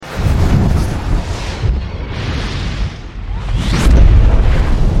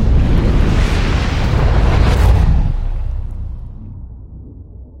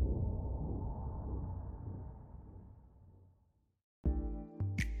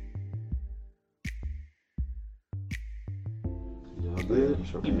good.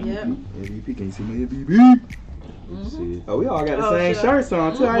 Yep. MVP, can you see my MVP? Oh, we all got the same shirts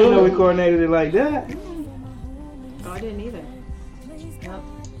on too. I didn't know we coordinated it like that. Oh, I didn't either. Yep.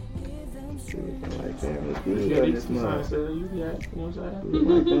 Like that. Let's do Yeah, it this this month. sign said you got one side.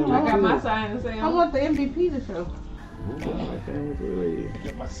 I got my sign to say I want the MVP to show.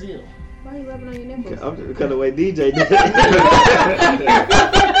 Get my seal. Why are you rubbing on your nipples? Because the way DJ did it.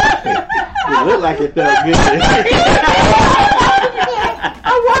 It looked like it felt good.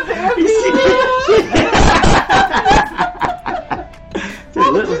 I want the MVP.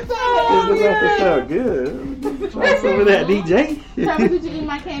 It looked like it felt good. Try some of that, DJ. Travis, did you eat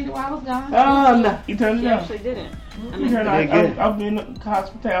my candy while I was gone? Oh, no. You turned it She down. actually didn't. You turned it down. I've been in the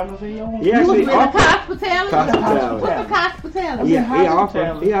hospitality. He You was actually in the offered. hospitality? Hospitality. What's the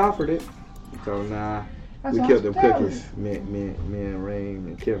hospitality? He offered it. So nah, we killed them cookies. Me and Rain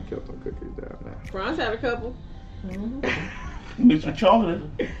and Kim killed them cookies down there. Franz had a couple. Mixed with chocolate.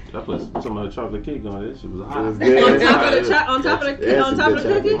 I put some of the chocolate cake on it. She was It hot. was good. On top of the There's on some top of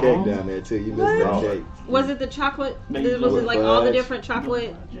good the cookie. chocolate cake down there too. You missed that cake. Was it the chocolate? Maybe Was it like all the fudge. different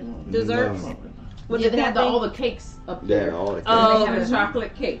chocolate desserts? No. Was Yeah, it they had that all thing? the cakes up Yeah, there. all the cake. Oh, They had a okay.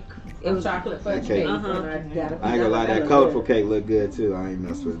 chocolate cake. It was chocolate fudge Okay. cake. Uh-huh. And I got I ain't gonna lie, that colorful cake looked good too. I ain't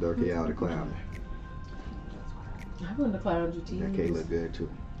messed with it though. Out of clown. I wouldn't have clowned you, T. That cake looked good too.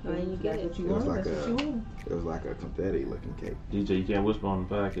 Oh, you get it. What you It was want, like that's what you want. It was like a confetti looking cake. DJ, you can't whisper on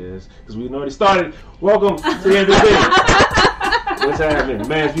the podcast because we already started. Welcome to the end of the day. What's happening?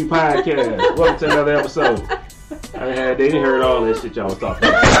 Man's View Podcast. Welcome to another episode. They didn't heard all that shit y'all was talking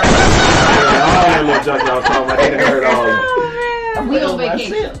about. All that little junk y'all was talking about, they didn't heard all that. We on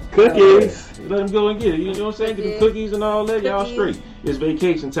vacation. Cookies. Let them go and get it. You know what I'm saying? Get the cookies and all that. Y'all straight. It's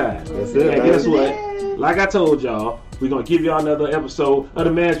vacation time. That's it. And guess what? Like I told y'all, we're gonna give y'all another episode of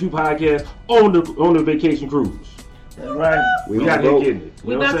the Man's View Podcast on the vacation cruise. That's right. We got to getting it.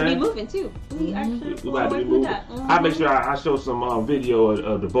 We You know about what to I'm be saying? moving too. We actually We about to be with moving. that. I make sure I show some video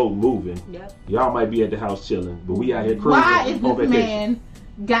of the boat moving. Yep. Y'all might be at the house chilling, but we out here cruising Why is on this vacation. man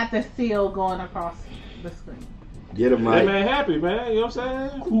got the seal going across the screen? Get him, That Mike. man happy, man. You know what I'm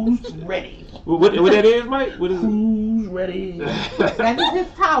saying? Who's ready? What that is, Mike? What is it? Who's ready? That is his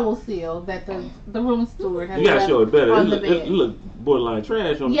towel seal that the room steward has You gotta left show it better. on It the look, bed. you look borderline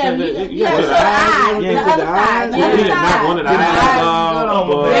trash on Yeah, the you thing. yeah, gotta the show the eyes. eyes, Yeah, the to the other eyes. side, the Yeah, other he did not side. want it. The Eyes. eyes.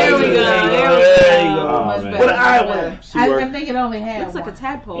 Oh, There we go. There you go. Oh, Much man. better. What an eye went. I think it only had Looks like a one.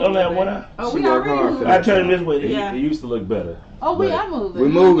 tadpole. You only have one eye. Oh, She we worked hard already for moved. I that. turn this way. Yeah. It used to look better. Oh, we But- are moving. We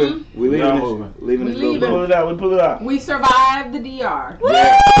moving. We Y'all leaving moving. it. Leaving We this little leaving. Pull boat. it out. We pull it out. We survived the DR.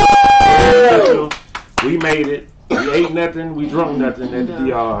 Yeah. We made it. We ate nothing. We drunk nothing at the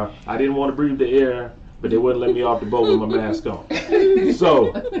DR. I didn't want to breathe the air, but they wouldn't let me off the boat with my mask on.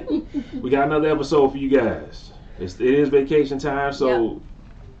 So we got another episode for you guys. It is vacation time, so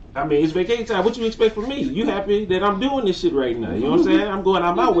I mean it's vacation time. What you expect from me? You happy that I'm doing this shit right now? You know what I'm saying? I'm going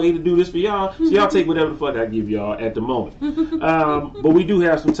out my way to do this for y'all. So y'all take whatever the fuck I give y'all at the moment. But we do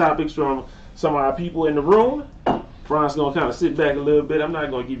have some topics from some of our people in the room. Fran's gonna kind of sit back a little bit. I'm not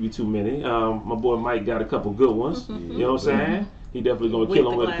gonna give you too many. My boy Mike got a couple good ones. You know what I'm saying? He definitely gonna With kill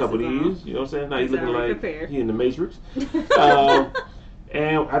the him with a couple of glasses on. these. You know what I'm saying? Now he's He's looking already like prepared. he in the Matrix.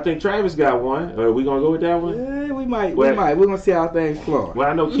 And I think Travis got one. Are we gonna go with that one? Yeah, we might. Well- We might. We're gonna see how things flow. Well,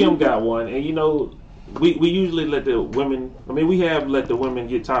 I know Kim got one, and you know, we usually let the women. I mean, we have let the women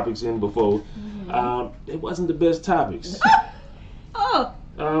get topics in before. It wasn't the best topics. Oh.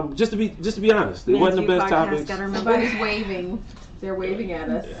 Just to be honest, it wasn't the best topics. Somebody's waving. They're waving at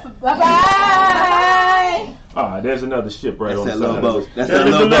us. Bye-bye. There's another ship right That's on that the little side. boat. That's That's that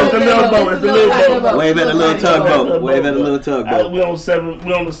little boat. the little boat. That's the little boat. Wave at the little tugboat. Wave at the little We tugboat.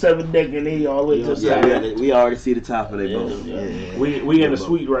 on the 7th deck and they all the way to the Yeah, side. we already see the top of their Yeah, boat. yeah. Yeah. We in the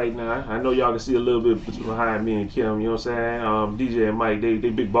suite right now. I know y'all can see a little bit behind me and Kim. You know what I'm saying? DJ and Mike, they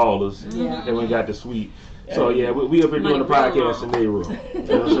big ballers. Yeah. And we got the suite. So yeah, we up here doing the Mike, roll podcast in their room. You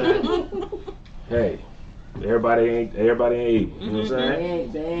know what I'm saying? Hey, everybody ain't able. You know what I'm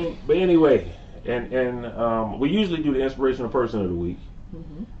saying? Bang, bang. But anyway, and we usually do the inspirational person of the week.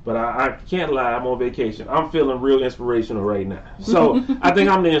 But I can't lie, I'm on vacation. I'm feeling real inspirational right now. So I think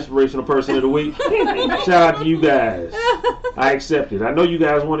I'm the inspirational person of the week. Shout out to you guys. I accept it. I know you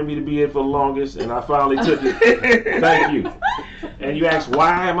guys wanted me to be here for the longest, and I finally took it. Thank you. And you asked,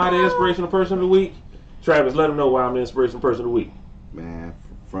 why am I the inspirational person of the week? Travis, let them know why I'm the inspirational person of the week. Man,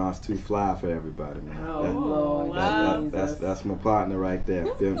 Fran's too fly for everybody, man. Oh, That- Lord. wow. That's my partner right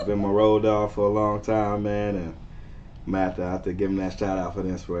there. Been my road dog for a long time, man, and I have to give him that shout out for the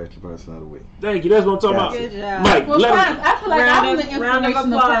inspirational person of the week. Thank you. That's what I'm talking about. Good job. Mike, Well, let Franz, them, I feel like I'm the Round of inspirational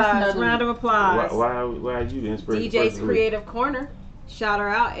person applause. of the Round of week. applause. why are you the inspirational person DJ's of the week? Creative Corner. shout her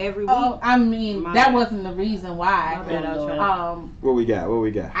out every week. Oh, I mean, My that bad. wasn't the reason why. My bad, I was trying What we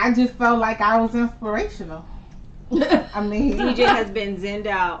got? I just felt like I was inspirational. I mean, DJ has been zenned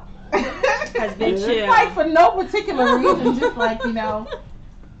out. Has been chill. like for no particular reason, just like, you know.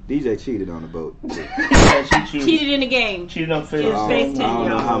 DJ cheated on the boat. Yeah, she Cheated in the game. Cheated on Just Facebook. I face don't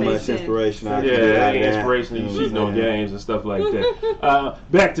know how much Face 10. inspiration I can Yeah, get that out ain't of that. inspiration and cheating on Yeah. games and stuff like that.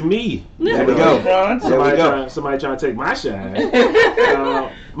 Back to me. There we go. Somebody trying to take my shine.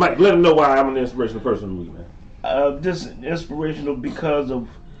 Mike, let them know why I'm an inspirational person of the week, man. Just inspirational because of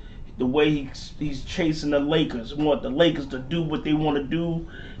the way he's chasing the Lakers. Want the Lakers to do what they want to do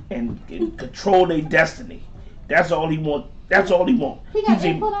and control their destiny. That's all he want. That's all he want. He got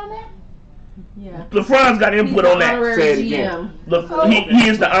input on that? Yeah. LeBron's got input on that. Say it again. Look, he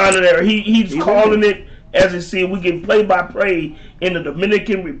is the honorary. He's calling it as he see. We get play by play in the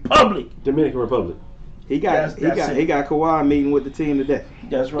Dominican Republic. Dominican Republic. He got Kawhi meeting with the team today.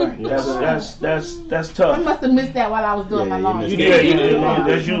 That's right. That's I tough. must have missed that while I was doing Yeah, my you laundry. missed Yeah, Yeah.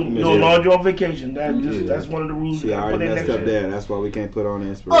 that's you doing laundry on vacation. That's one of the rules. She Put already in messed next up year. there. That's why we can't put on the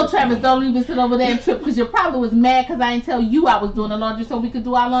inspiration. Oh, Travis, don't even sit over there and trip because you probably was mad because I didn't tell you I was doing the laundry so we could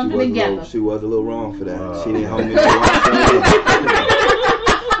do our laundry together. She was a little wrong for that. She didn't hold me to wash her.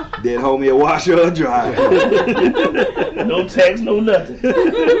 Didn't hold me a washer or dryer. No text, no nothing.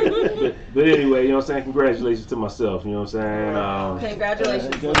 But anyway, you know what I'm saying? Congratulations to myself, you know what I'm saying?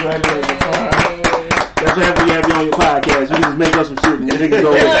 Congratulations. Congratulations. That's what happens when you have you on your podcast. You can just make up some shit and the niggas go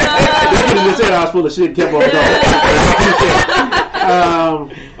with it. This nigga just said I was full of shit and kept on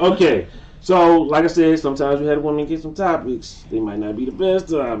going. Okay. So, like I said, sometimes we had a woman get some topics. They might not be the best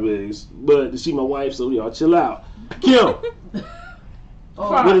topics, but she my wife, so y'all chill out. Kim,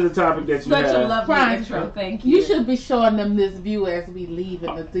 what is the topic that you Such a have? lovely Fine. intro. Thank you. You should be showing them this view as we leave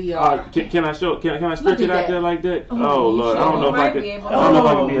in the DR. Can I show? Can I Look stretch at it out that. there like that? Oh, Oh you Lord, I don't know if I might can. be able I don't know if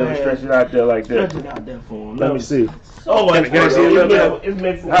I can be to. able to stretch it out there like Stretch that. it out there for him. Let me see. Oh, Can I see a little bit? It's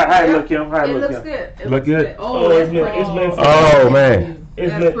meant for Hi, look, Kim. Hi, It look, looks Kim. good. It Look looks good? Oh, it's meant for Oh man. It's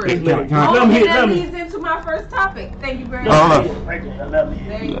That's meant pretty. for Can I- Oh, Let me and hit. that Let me. leads into my first topic. Thank you very Oh, much. look. Right there. Let me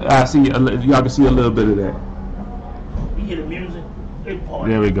There hit. you go. I see. Y'all can see a little bit of that. You hear the music? It part.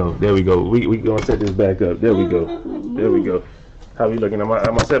 There we go. There we go. We gonna set this back up. There we go. There we go. How we looking? Am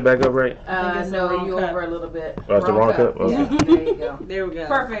I set back up right? No, the wrong you cup. over a little bit. Oh, it's the wrong cup? Okay. Yeah, there you go. There we go.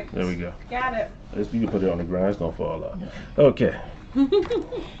 Perfect. There we go. Got it. You can put it on the ground. It's gonna fall out. Okay.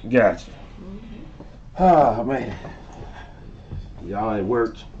 Gotcha. Ah man. Y'all ain't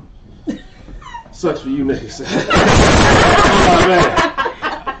worked. Sucks for you niggas. Oh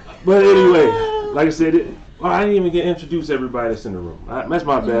man. But anyway, like I said, I didn't even get introduced everybody that's in the room. That's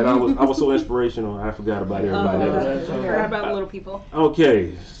my bad. I was so inspirational. I forgot about everybody else. Forgot about little people.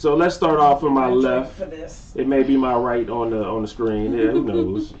 Okay, so let's start off with my left. For this. It may be my right on the screen. Yeah, who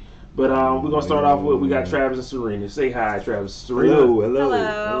knows? But we're gonna start off with we got Travis and Serena. Say hi, Travis. Serena.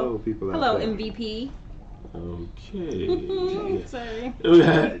 Hello, people out Hello, there. MVP. Okay. Sorry.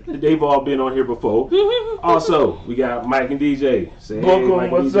 They've all been on here before. Also, we got Mike and DJ. Say Book hey, 'em. Mike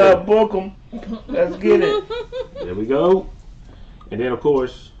and What's DJ. up? Book 'em. Let's get it. There we go. And then of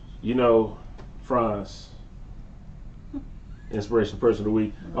course, you know, Franz, inspirational person of the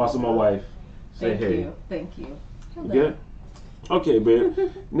week. Also my wife. Say Thank hey. you. Thank you. You good? Okay, babe.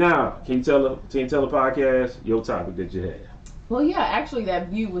 Now, can you tell the podcast your topic that you had? Well, yeah, actually, that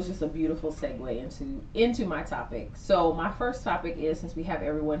view was just a beautiful segue into my topic. So, my first topic is, since we have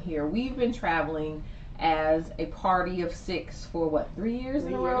everyone here, we've been traveling as a party of 6 for what, 3 years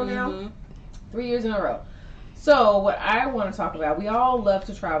in a row now? Mhm. 3 years in a row. So, what I want to talk about, we all love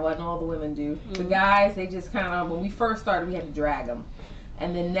to travel. I know all the women do. The guys, they just kind of, when we first started, we had to drag them.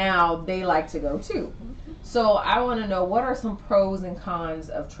 And then now they like to go too. So, I want to know, what are some pros and cons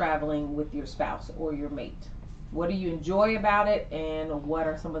of traveling with your spouse or your mate? What do you enjoy about it, and what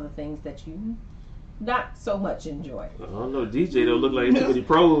are some of the things that you not so much enjoy? I don't know. DJ don't look like too many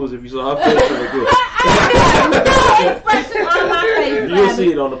pros if you saw her face right No expression on my face. there. You'll see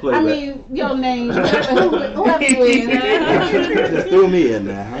Travis. it on the I playback. mean, your name, whoever you is. Just threw me in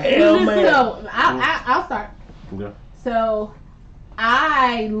there, huh? Hell man. So, I'll start. Yeah. So,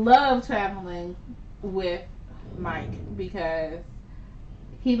 I love traveling with Mike because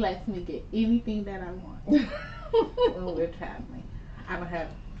he lets me get anything that I want when we're traveling. I don't have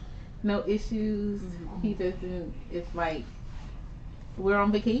no issues. He doesn't. It's like we're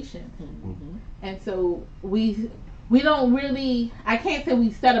on vacation, and so we don't really. I can't say we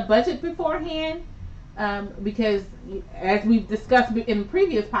set a budget beforehand. Because as we've discussed in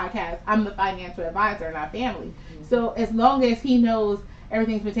previous podcasts, I'm the financial advisor in our family. So as long as he knows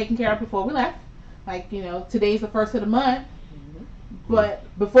everything's been taken care of before we left, like, you know, today's the first of the month, But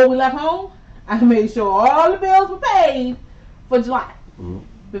before we left home, I made sure all the bills were paid for July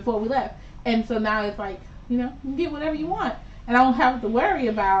before we left. And so now it's like, you know, you can get whatever you want. And I don't have to worry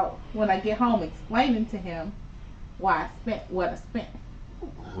about when I get home explaining to him why I spent what I spent.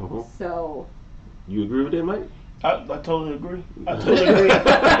 So. You agree with that, Mike? I totally agree.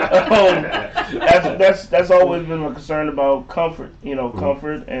 That's always been a concern about comfort. You know,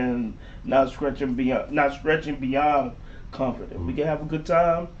 comfort and not stretching beyond comfort. If we can have a good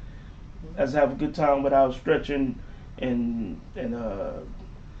time, let's have a good time without stretching and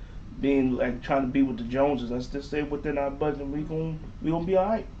being like trying to be with the Joneses. Let's just stay within our budget. We gonna be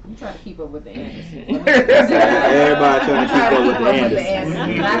alright. You try to keep up with the Andersons. Everybody trying to keep up with the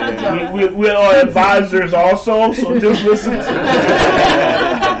Andersons. We're our advisors also, so just listen.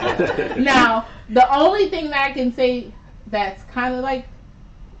 Now, the only thing that I can say that's kind of like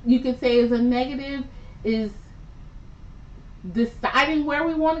you could say is a negative is deciding where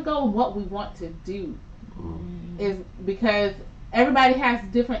we want to go and what we want to do. Is because everybody has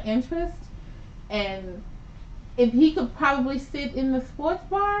different interests, and if he could probably sit in the sports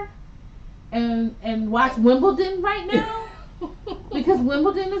bar and watch Wimbledon right now because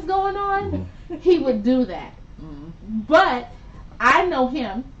Wimbledon is going on, he would do that. But I know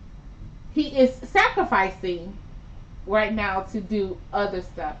him. He is sacrificing right now to do other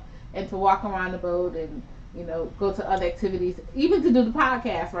stuff and to walk around the boat and, you know, go to other activities, even to do the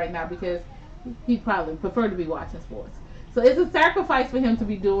podcast right now because he'd probably prefer to be watching sports. So it's a sacrifice for him to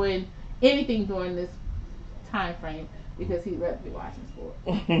be doing anything during this time frame because he'd rather be watching sports.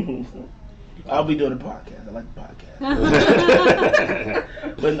 I'll be doing the podcast. I like the podcast.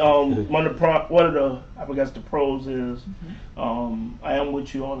 But one of the I guess the pros is I am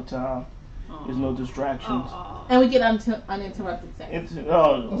with you all the time. There's no distractions. And we get uninterrupted sex.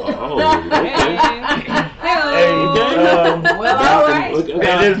 Well, all right.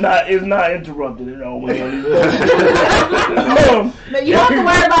 It's not interrupted at all. But you don't have to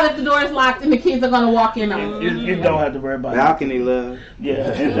worry about if the door is locked and the kids are going to walk in. You don't have to worry about balcony love.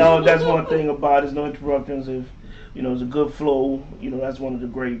 Yeah, and that's one thing about it. There's no interruptions. If you know, it's a good flow. You know, that's one of the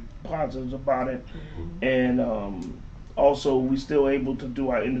great positives about it. And also, we still able to do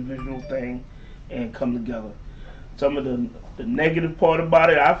our individual thing and come together. Some of the negative part about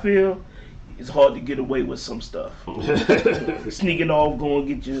it, I feel, it's hard to get away with some stuff. Sneaking off, going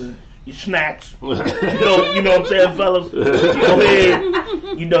to get your snacks. You know what I'm saying, fellas? You go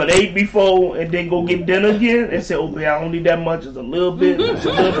ahead, you done ate before, and then go get dinner again, and say, oh, babe, I don't need that much, it's a little bit.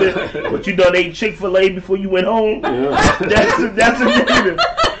 But you done ate Chick-fil-A before you went home. That's a negative.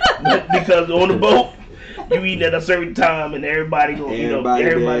 Because on the boat, you eat at a certain time, and everybody go,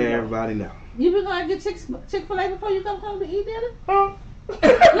 everybody know. You been going to get Chick-fil-A before you come home to eat dinner? Put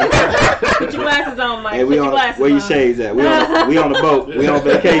your glasses on, Mike. Hey, Put your glasses where on. your shades at? We on the boat. We on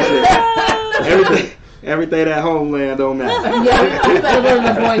vacation. Everything at homeland don't matter. Yeah, we better go to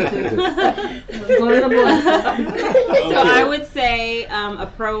the voices. Go to the voices. So I would say a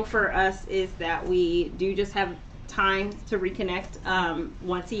pro for us is that we do just have time to reconnect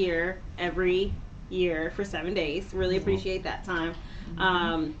once a year, every year for 7 days. Really appreciate that time.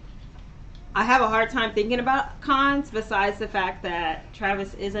 I have a hard time thinking about cons besides the fact that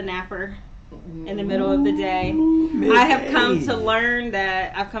Travis is a napper in the middle of the day. I have come to learn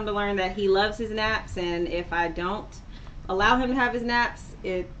that he loves his naps, and if I don't allow him to have his naps,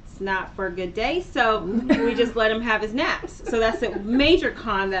 it's not for a good day. So we just let him have his naps. So that's a major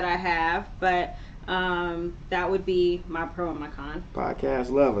con that I have, but that would be my pro and my con. Podcast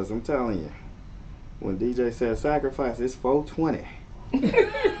lovers, I'm telling you. When DJ said sacrifice, it's 4:20. This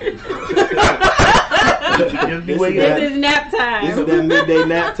is nap time. This is that midday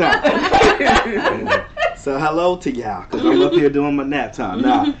nap time. So hello to y'all, because I'm up here doing my nap time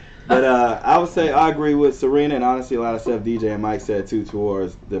now. But I would say I agree with Serena, and honestly a lot of stuff DJ and Mike said too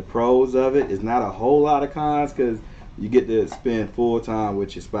towards the pros of it. It's not a whole lot of cons because you get to spend full time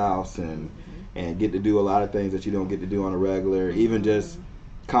with your spouse and get to do a lot of things that you don't get to do on a regular, even just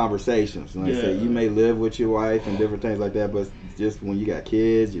conversations. Like I say, you may live with your wife and different things like that, but just when you got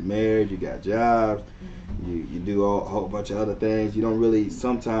kids, you're married, you got jobs, you do a whole bunch of other things, you don't really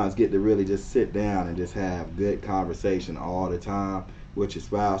sometimes get to really just sit down and just have good conversation all the time with your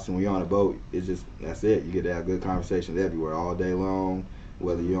spouse. And when you're on a boat, it's just, that's it. You get to have good conversations everywhere all day long,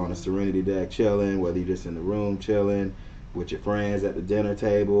 whether you're on a Serenity deck chilling, whether you're just in the room chilling with your friends at the dinner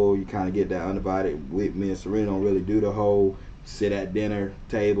table. You kind of get that undivided. Me and Serena don't really do the whole sit at dinner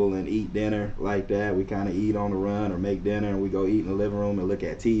table and eat dinner like that. We kind of eat on the run or make dinner and we go eat in the living room and look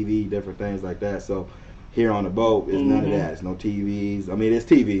at TV, different things like that. So here on the boat, it's none of that. It's no TVs. I mean, it's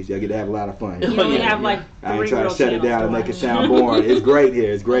TVs. Y'all get to have a lot of fun. You only have like I ain't 3 trying real to shut it channels down to and make it watch. sound boring. It's great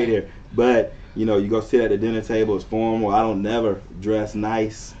here. It's great here. But, you know, you go sit at the dinner table, it's formal. I don't never dress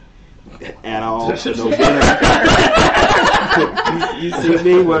nice at all. For no dinner. you see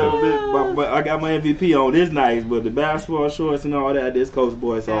me, but I got my MVP on. It's nice, but the basketball shorts and all that, this Coach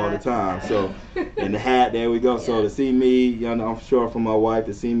Boyce all the time. So, and the hat, there we go. So to see me, you know, I'm sure from my wife,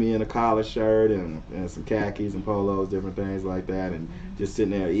 to see me in a collar shirt and some khakis and polos, different things like that, and just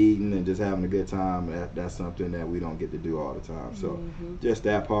sitting there eating and just having a good time, that's something that we don't get to do all the time. So just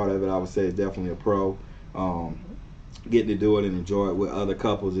that part of it, I would say, is definitely a pro. Getting to do it and enjoy it with other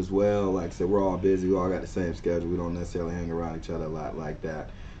couples as well. Like I said, we're all busy. We all got the same schedule. We don't necessarily hang around each other a lot like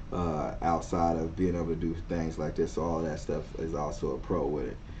that outside of being able to do things like this. So all of that stuff is also a pro with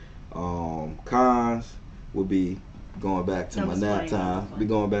it. Cons would be going back to my nap time. Be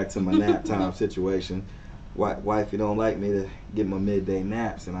going back to my nap time situation. Wife, you don't like me to get my midday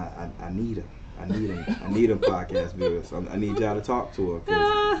naps, and I need them. I need them podcast viewers. I need y'all to talk to her,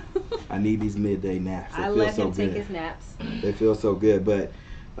 because I need these midday naps. They I feel let so him take good. his naps. They feel so good, but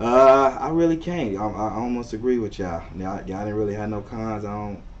I really can't. I almost agree with y'all. Y'all didn't really have no cons.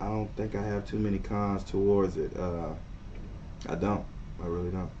 I don't think I have too many cons towards it. I don't. I really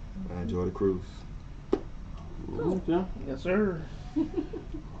don't. I enjoy the cruise. Okay. Yes, sir.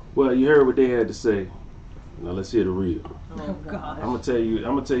 Well, you heard what they had to say. Now let's hear the real. Oh God. I'm gonna tell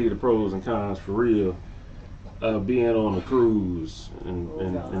you the pros and cons for real. Being on a cruise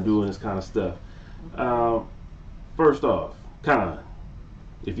and doing this kind of stuff. First off, con.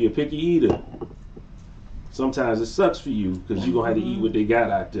 If you're a picky eater, sometimes it sucks for you because you're going to have to eat what they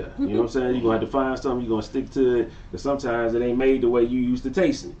got out there. You know what I'm saying? You're going to have to find something, you're going to stick to it, because sometimes it ain't made the way you used to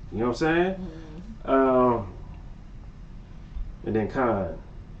taste it. You know what I'm saying? And then con.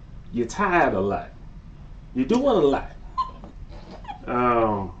 You're tired a lot. You're doing a lot.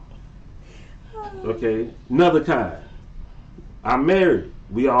 Okay, another kind. I'm married.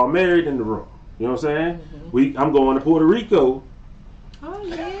 We all married in the room. You know what I'm saying? I'm going to Puerto Rico. Oh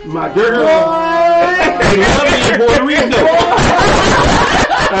yeah. My girl, they love me in Puerto Rico.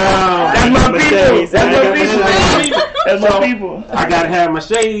 That's my people. That's my people. I gotta have my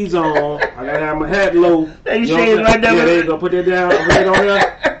shades on. I gotta have my hat low. Hey, you know what shades I'm right there. saying? Yeah, there you go. Put that down. Right on there.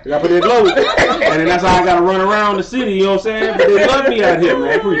 I gotta put that low. And then that's how I gotta run around the city. You know what I'm saying? But they love me out here, man.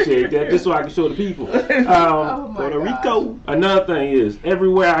 I appreciate that. Just so I can show the people. Puerto Rico. Another thing is,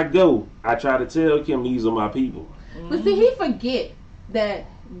 everywhere I go, I try to tell Kim these are my people. But see, he forget that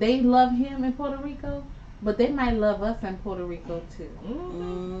they love him in Puerto Rico, but they might love us in Puerto Rico too.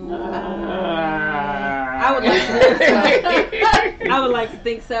 I would like to think so. I would like to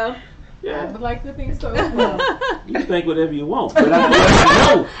think so. I would like to think so. You think whatever you want, but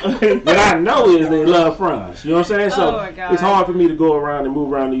what I know is they love France. You know what I'm saying? So Oh my God. it's hard for me to go around and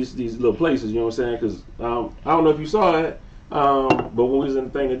move around these little places. You know what I'm saying? Because I don't know if you saw it, but when we was in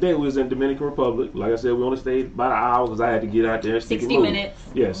the thing today, we was in Dominican Republic. Like I said, we only stayed about an hour because I had to get out there and stick 60 and move. minutes.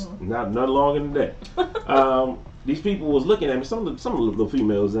 Yes, not longer than that. These people was looking at me. Some of the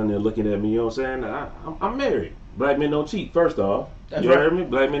females in there looking at me. You know what I'm saying? I'm married. Black men don't cheat. First off, That's you right. heard me.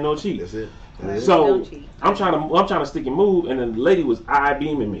 Black men don't cheat. That's it. So Don't cheat. I'm trying to stick and move, and then the lady was eye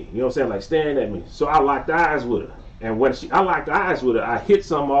beaming me. You know what I'm saying? Like staring at me. So I locked eyes with her, and when I locked eyes with her, I hit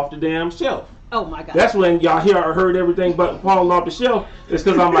something off the damn shelf. Oh my God. That's when y'all heard everything but falling off the shelf. It's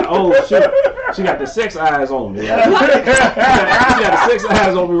because I'm like, oh shit, she got the sex eyes on me. She got the sex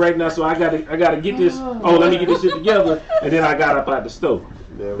eyes on me right now. So I gotta get this. Oh, let me get this shit together, and then I got up out the stove.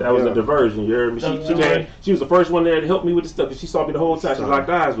 That was a diversion. You heard me? She was the first one there to help me with the stuff, because she saw me the whole time. She locked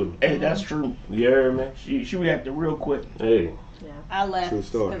eyes with me. Hey, that's true. You heard me? She reacted real quick. Hey, I left True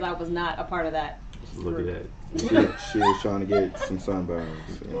story. because I was not a part of that. look at that. She was trying to get some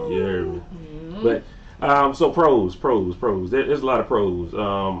sunburns. You heard me? But so pros. There's a lot of pros.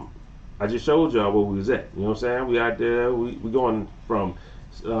 I just showed y'all where we was at. You know what I'm saying? We out there. We going from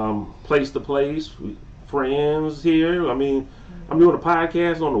place to place. Friends here. I mean, I'm doing a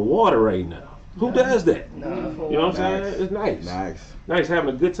podcast on the water right now. Who does that? You know what I'm saying? It's nice. Nice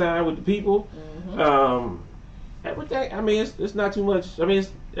having a good time with the people. Everything. I mean, it's not too much. I mean,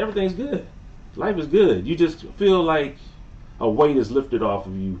 everything's good. Life is good. You just feel like a weight is lifted off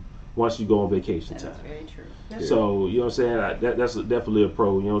of you once you go on vacation time. That's very true. So, you know what I'm saying? That's definitely a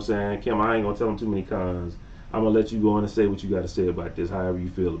pro. You know what I'm saying? Kim, I ain't going to tell them too many cons. I'm going to let you go on and say what you got to say about this, however you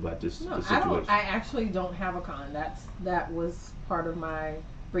feel about this, No, this situation. I actually don't have a con. That was part of my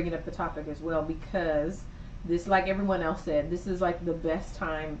bringing up the topic as well, because this, like everyone else said, this is like the best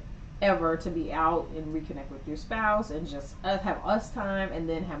time ever to be out and reconnect with your spouse and just have us time and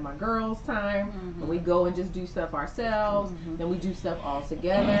then have my girls time. And we go and just do stuff ourselves. Then we do stuff all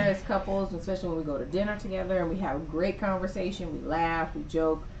together as couples, especially when we go to dinner together and we have a great conversation. We laugh, we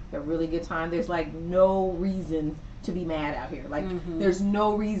joke, have a really good time. There's like no reason to be mad out here. Like there's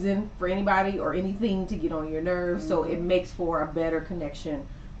no reason for anybody or anything to get on your nerves. So it makes for a better connection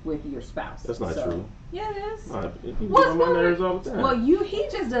with your spouse. That's not true. Yeah, it is. It get on my nerves all the time. Well, he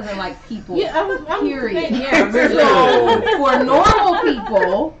just doesn't like people. Yeah, I'm period. saying, Yeah, so for normal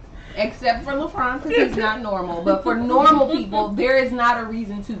people, except for LaFrance because he's not normal, but for normal people, there is not a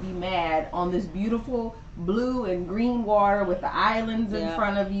reason to be mad on this beautiful blue and green water with the islands in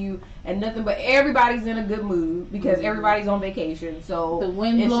front of you and nothing, but everybody's in a good mood because everybody's on vacation. So the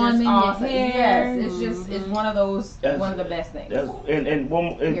wind it's blowing just in awesome. your hair. Yes, it's one of those, one of the best things. And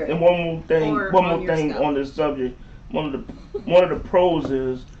one more thing on this subject. One of the pros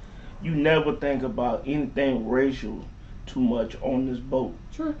is you never think about anything racial too much on this boat.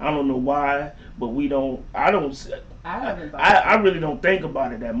 True. I don't know why, but we don't. I really don't think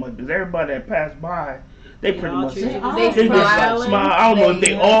about it that much because everybody that passed by, they pretty much they just like smile. I don't know if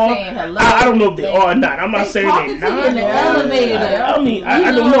they are. I don't know if they are or not. I'm not saying they're not. In the elevator. I mean,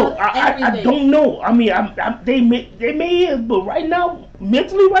 I don't know. I don't know. I mean, they may is, but right now,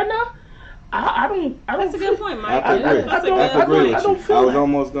 mentally, right now, I don't. That's a good point, Mike. I agree. I agree with you. I was that.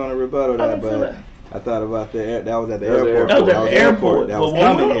 almost going to rebuttal that, but I thought about that was at the airport. That was at the airport. That was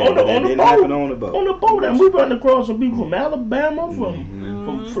coming in, but that didn't happen on the boat. On the boat, and we run across some people from Alabama,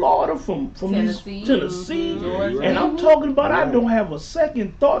 from Florida, from Tennessee, and I'm talking about I don't have a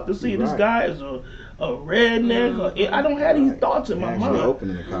second thought to see this guy is a redneck. I don't have these thoughts in my mind.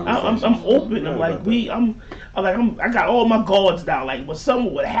 I'm open. I'm like I got all my guards down. Like when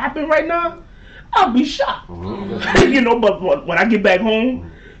something would happen right now, I'll be shocked. But when I get back home,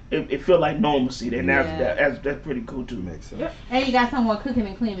 it feel like normalcy. Then that's pretty cool too. Makes sense. And you got someone cooking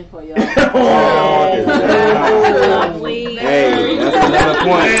and cleaning for y'all. Lovely. Hey, that's another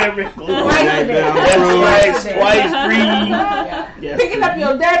point. That's right. Twice, 3. Yes, Picking up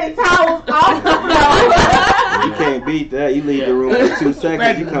your dirty towels off the floor. You can't beat that. You leave the room for 2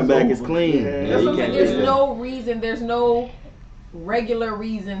 seconds, you come back, it's clean. Yeah, you can't There's do that. no reason. There's no regular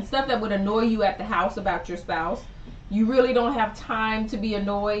reason. Stuff that would annoy you at the house about your spouse. You really don't have time to be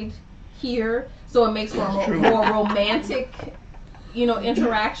annoyed here, so it makes for more romantic,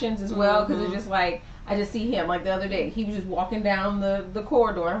 interactions as well. Because it's just like I just see him like the other day. He was just walking down the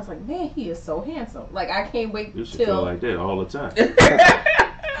corridor. I was like, man, he is so handsome. Like I can't wait You should till. feel like that all the time.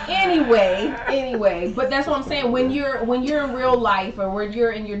 Anyway, but that's what I'm saying. When you're in real life or when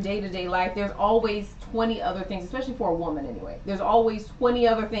you're in your day-to-day life, there's always 20 other things, especially for a woman anyway. There's always 20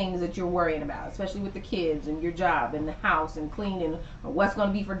 other things that you're worrying about, especially with the kids and your job and the house and cleaning or what's going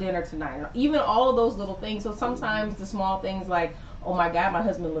to be for dinner tonight. Or even all of those little things. So sometimes the small things like, oh my God, my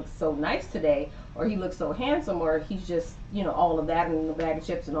husband looks so nice today, or he looks so handsome, or he's just, all of that and a bag of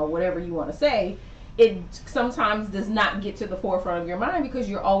chips and all whatever you want to say. It sometimes does not get to the forefront of your mind because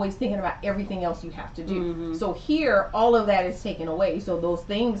you're always thinking about everything else you have to do. So here, all of that is taken away. So those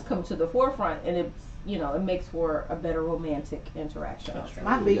things come to the forefront, and it's, it makes for a better romantic interaction.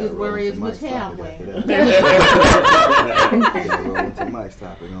 My biggest worry is which halfway. Mike's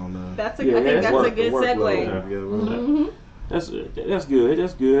topic on I think that's a good segue. That's good.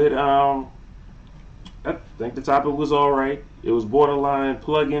 That's good. I think the topic was all right. It was borderline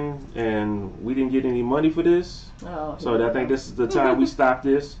plugging, and we didn't get any money for this. So I think this is the time we stop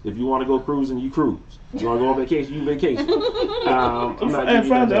this. If you want to go cruising, you cruise. You want to go on vacation, you vacation.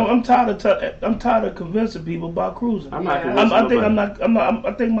 I'm tired of convincing people about cruising. I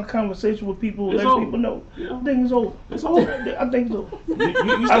think my conversation with people let people know. Yeah. I think it's over. It's over. I think so.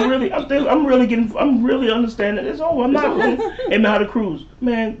 I'm really understanding it's over. I'm not going to how to cruise.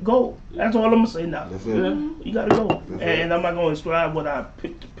 Man, go. That's all I'm gonna say now. That's it. You gotta go. And I'm not gonna describe what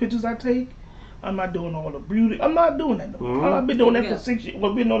pictures I take. I'm not doing all the beauty. I'm not doing that. No. I've been doing that for 6 years.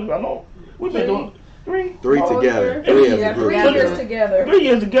 We've been doing this. I know. We've been doing 3 together. 3 years together. 3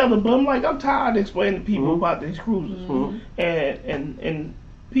 years together. But I'm tired of explaining to people about these cruises. And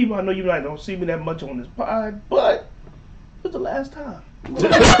people, I know you don't see me that much on this pod, but it's the last time. You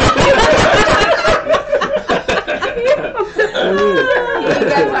got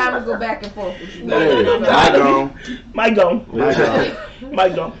time to go back and forth with you. Hey, Mike gone.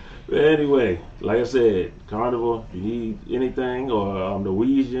 Mike gone. But anyway, like I said, Carnival, you need anything, or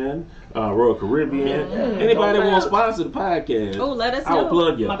Norwegian, Royal Caribbean, anybody that want to sponsor the podcast, Oh, let us know. I will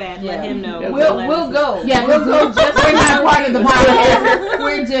plug you. My bad. Yeah. Let him know. We'll go. Yeah, we'll go. We're not part of the podcast.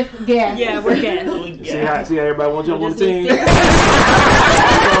 We're just guests. Yeah, we're good. See how everybody wants to jump on the team?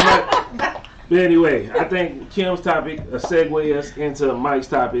 But anyway, I think Kim's topic segue us into Mike's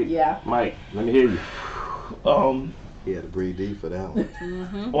topic. Yeah. Mike, let me hear you. He had to breathe deep for that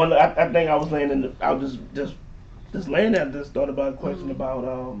one. Well, I think I was laying in the. I was just laying there. And just thought about a question about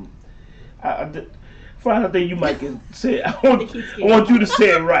Fine, I think you might get say. I want you to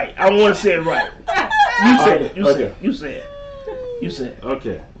say it right. I want to say it right. You said it. You said it. You said it.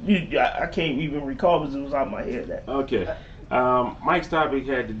 Okay. I can't even recall because it was out of my head. That. Okay. Mike's topic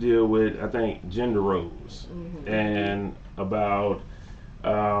had to deal with, I think, gender roles and about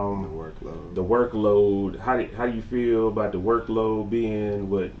the workload. How do you feel about the workload being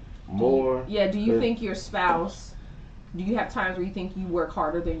what more? Yeah. Do you think your spouse? Do you have times where you think you work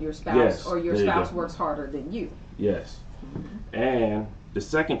harder than your spouse, Yes, or your there you spouse go. works harder than you? Yes. And the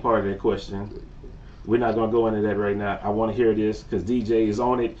second part of that question, we're not going to go into that right now. I want to hear this because DJ is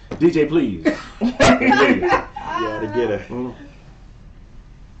on it. DJ, please. Yeah, to get her.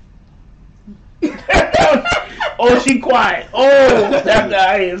 Oh, she quiet. Oh,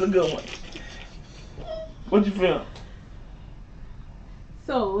 that is a good one. What you feel?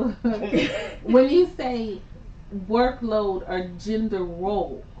 So, when you say workload or gender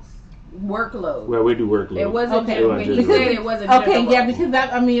roles, Workload. Well, we do workload. It wasn't. Okay. When you Because- said it wasn't. okay, yeah, gender because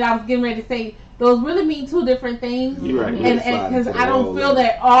I was getting ready to say those really mean two different things, You're right. and Slide because into I the don't role feel of-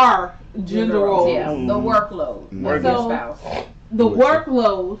 there are roles. gender roles. Yeah, the workload. Mhm. Your So- spouse. The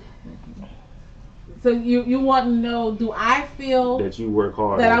workload. So you want to know? Do I feel That you work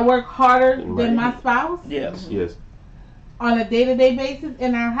hard. that I work harder Right. than my spouse Yes. Yes. on a day-to-day basis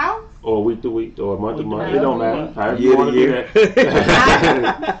in our house? Or week to week, or month to Week to month. month. It don't matter. However Year you to want to do year.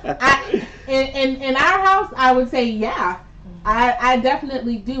 that. In our house, I would say yeah. I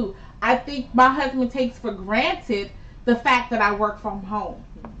definitely do. I think my husband takes for granted the fact that I work from home,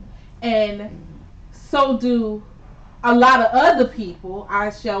 and so do a lot of other people. I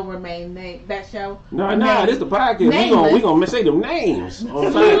shall remain named. That shall No, remain this the podcast. nameless. We gonna say them names on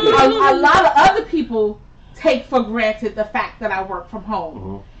the podcast. a lot of other people take for granted the fact that I work from home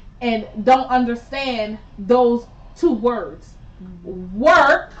Mhm. and don't understand those two words: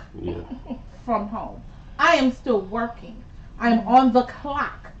 work Yeah. from home. I am still working. I am on the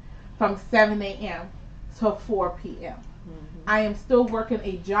clock from 7 a.m. to 4 p.m. I am still working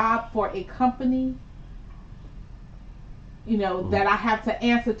a job for a company, that I have to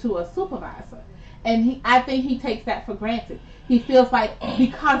answer to a supervisor. And I think he takes that for granted. He feels like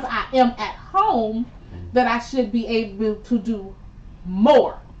because I am at home that I should be able to do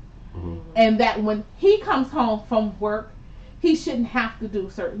more. Mhm. And that when he comes home from work, he shouldn't have to do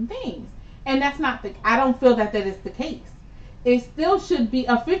certain things. And that's not I don't feel that is the case. It still should be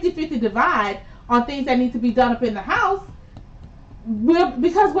a 50-50 divide on things that need to be done up in the house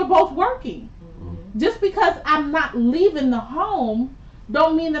because we're both working. Just because I'm not leaving the home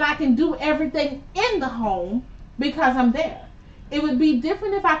don't mean that I can do everything in the home because I'm there. It would be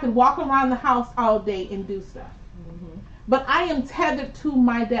different if I could walk around the house all day and do stuff. But I am tethered to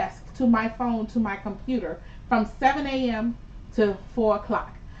my desk, to my phone, to my computer from 7 a.m. to 4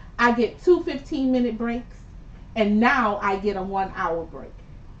 o'clock. I get 2 15-minute breaks, and now I get a 1 hour break,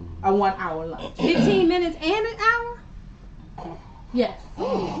 a 1 hour lunch. 15 minutes and an hour? Yes.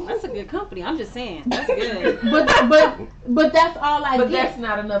 That's a good company. I'm just saying. That's good. But that's all I But get. that's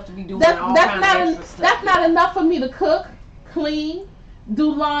not enough to be doing all That's kinds not of extra stuff. that's not enough for me to cook, clean,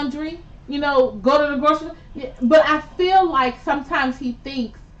 do laundry, go to the grocery. But I feel like sometimes he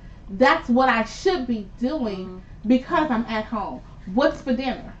thinks that's what I should be doing because I'm at home. What's for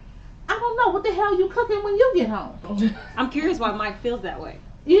dinner? I don't know. What the hell you cooking when you get home? I'm curious why Mike feels that way.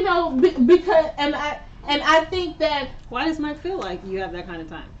 Because I think that Why does Mike feel like you have that kind of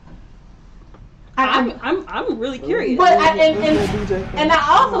time? I, I'm really curious. But and I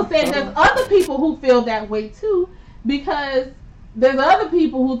also said there's other people who feel that way too, because there's other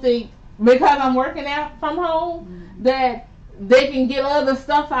people who think because I'm working out from home that they can get other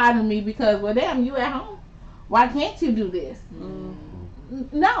stuff out of me because, well, damn, you at home. Why can't you do this?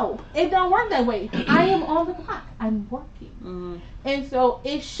 No, it don't work that way. I am on the clock. I'm working. And so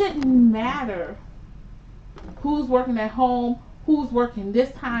it shouldn't matter who's working at home, who's working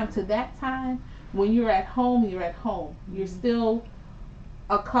this time to that time. When you're at home, you're at home. You're still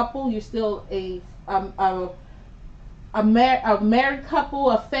a couple. You're still a married couple,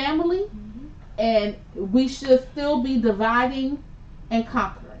 a family, and we should still be dividing and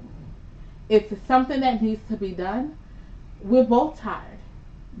conquering. if it's something that needs to be done, we're both tired.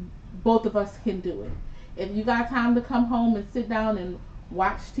 Both of us can do it. If you got time to come home and sit down and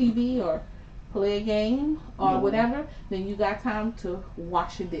watch TV or play a game or whatever, then you got time to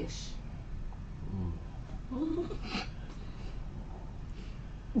wash a dish.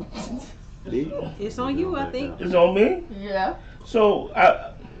 It's on you, I think. It's on me. Yeah. So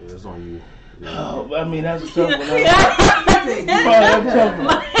It's on you. oh, I mean that's a tough one. Yeah. That's a tough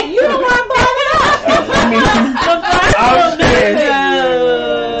one. You don't want to bring it up. I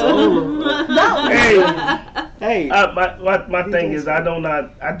mean, Hey, my thing is I do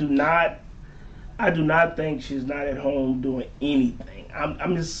not think she's not at home doing anything.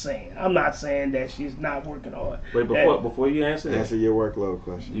 I'm just saying. I'm not saying that she's not working hard. Wait, before you answer that, answer your workload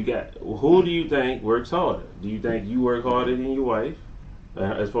question. you got who do you think works harder? Do you think you work harder than your wife,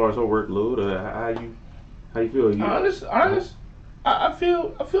 as far as her workload, or how you feel? You, Honest. I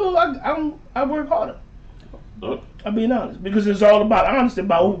feel like I work harder. I'm being honest because it's all about honesty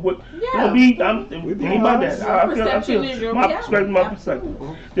about who. What, Yeah. It being ain't about that. honest. I Perception is feel your my reality. perspective. My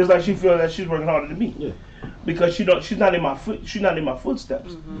perspective. Just like she feels that she's working harder than me. Yeah. Because she's not in my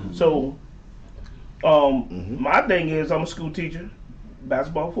footsteps. So, my thing is I'm a school teacher,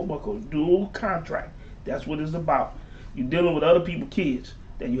 basketball, football coach, dual contract. That's what it's about. You're dealing with other people's kids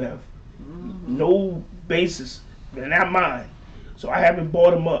that you have no basis. They're not mine. So I haven't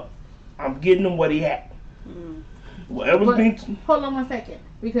bought him up. I'm getting him what he had. Whatever's But- being Hold on 1 second,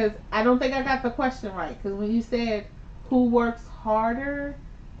 because I don't think I got the question right. Because when you said who works harder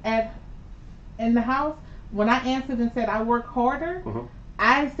in the house, when I answered and said I work harder,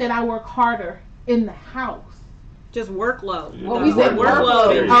 I said I work harder in the house. Just workload. Well, we said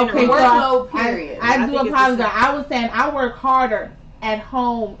workload. in workload. general. Okay, so Workload, period. I I do think it's the apologize. same. I was saying I work harder at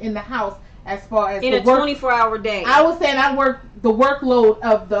home in the house as far as In the a work. 24-hour day. I was saying I work the workload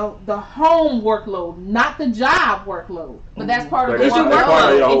of the home workload, not the job workload. But that's part of But the it's your that's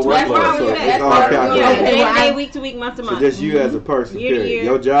part of your whole It's- that's workload, part of so your- it's that's all part of calculated. your- yeah, Okay, day well, to day, I- week to week, month to So month. just you as a person, Year to period. year,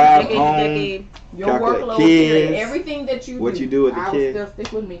 Your job, decade to home, decade. Your calculate workload, kids, period. Everything that you what do. you do with the I will kids. still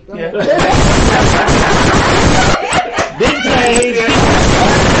stick with me. Go Yeah. ahead. big change.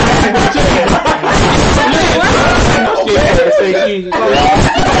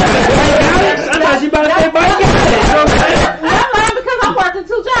 I'm lying because I'm working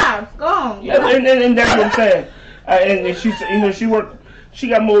 2 jobs. Go on. Yeah, and that's what I'm saying. And she, she worked. She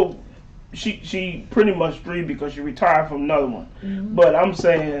got more. She pretty much free because she retired from another one. But I'm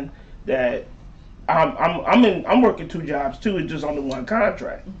saying that I'm working 2 jobs too. It's just under one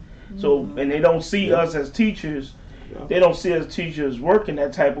contract. So and they don't see us as teachers. They don't see us teachers working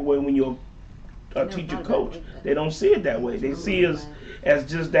that type of way when you're a teacher coach. They don't see it that way. They see us as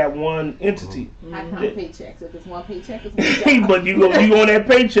just that one entity. I count paychecks. If it's one paycheck, it's one job. But you go on that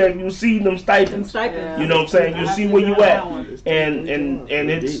paycheck, you see them stipends. Stipends. You know what I'm saying? You see where you at, and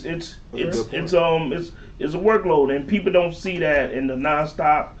it's a workload, and people don't see that in the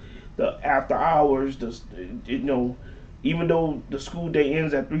nonstop, the after hours, even though the school day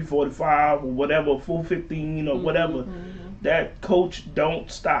ends at 3:45 or whatever, 4:15, whatever, that coach don't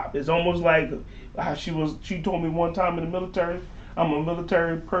stop. It's almost like how she told me one time in the military. I'm a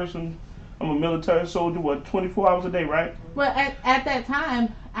military person. I'm a military soldier. 24 hours a day, right? But at that time,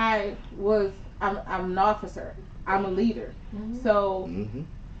 I'm an officer. I'm a leader. So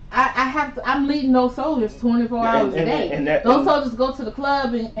I'm leading those soldiers 24 hours a day. and that- those soldiers go to the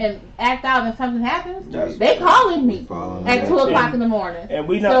club and act out, and something happens. That's- They calling me Following at that. 2 o'clock in the morning. And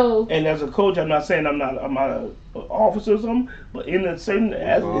we not. So- and as a coach, I'm not saying I'm not an officer or something, but in a certain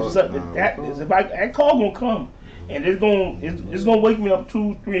as if that call gonna come, and it's gonna wake me up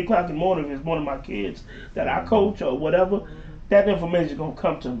 2-3 o'clock in the morning if it's one of my kids that I coach or whatever. That information is gonna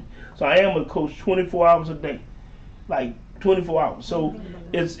come to me. So I am a coach 24 hours a day, like 24 hours. So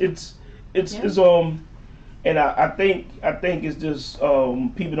it's and I think it's just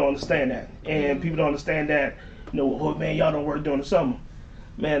people don't understand that, and people don't understand that. Oh man, y'all don't work during the summer,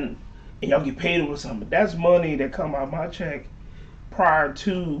 man, and y'all get paid over the summer. That's money that come out of my check prior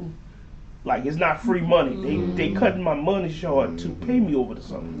to, like, it's not free money. They cutting my money short to pay me over the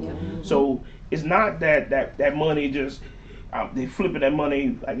summer. So it's not that money just they flipping that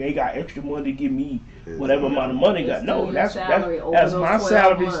money like they got extra money to give me whatever amount of money got. No, that's salary over that's those my 12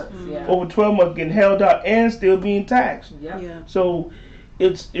 salaries months, yeah. over 12 months getting held up and still being taxed. Yep. Yeah. So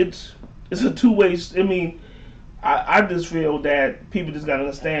it's a two-way. I mean, I just feel that people just gotta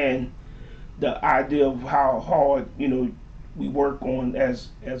understand the idea of how hard we work on as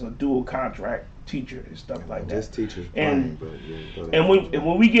a dual contract teacher and stuff like that. Just teachers And- playing, but And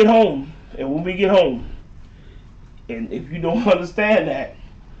when we get home, and if you don't understand that,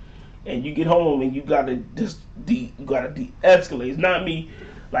 and you get home and you gotta de-escalate. It's not me.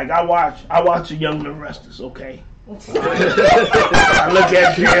 Like I watch a Young and the Restless, okay? I look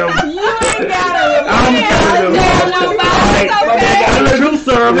at them. You ain't gotta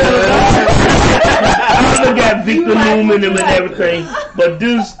I look at Victor Newman and everything. But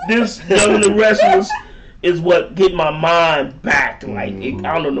this Young and the Restless is what get my mind back. Like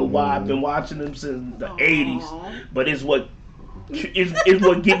I don't know why I've been watching them since the '80s, but it's what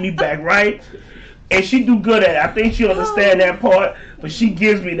get me back right. And she do good at it. I think she understand that part, but she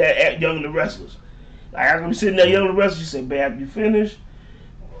gives me that at Young and the Restless. Like I'm sitting there, Young and the Restless. She said, "Babe, you finished?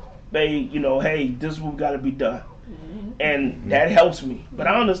 Babe, hey, this is what got to be done." And that helps me. But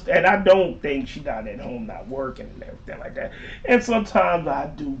I understand. I don't think she not at home, not working and everything like that. And sometimes I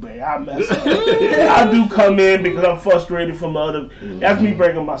do, babe. I mess up. I do come in because I'm frustrated from other. That's me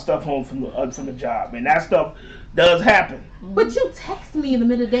bringing my stuff home from the job, and that stuff does happen. But you text me in the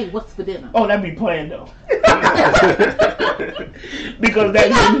middle of the day, what's for dinner? Oh, that be playing though. Because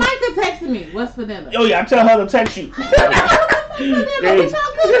that. I like to text me, what's for dinner? Oh yeah, I tell her to text you.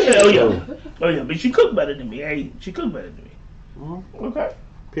 Oh yeah, but she cooked better than me. Hey, she cooked better than me. Okay.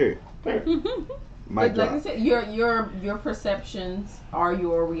 Period. But like I said, your perceptions are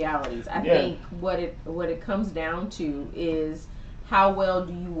your realities. I think what it comes down to is how well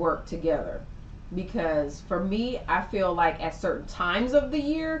do you work together. Because for me, I feel like at certain times of the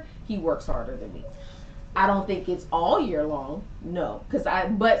year, he works harder than me. I don't think it's all year long, no.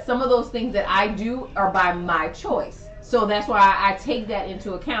 But some of those things that I do are by my choice. So that's why I take that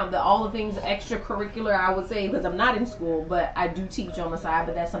into account. That all the things extracurricular, I would say, because I'm not in school, but I do teach on the side.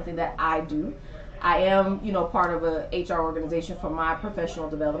 But that's something that I do. I am, part of a HR organization for my professional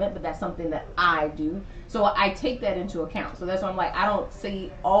development, but that's something that I do. So I take that into account. So that's why I'm like, I don't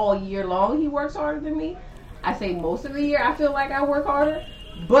say all year long he works harder than me. I say most of the year I feel like I work harder.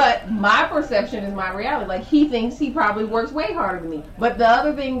 But my perception is my reality. Like, he thinks he probably works way harder than me. But the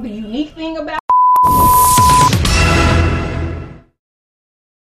other thing, the unique thing about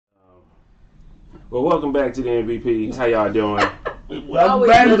Well, welcome back to the MVP. How y'all doing? Welcome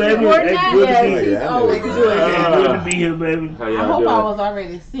back, baby. Good to be here, baby. How I y'all hope doing? I was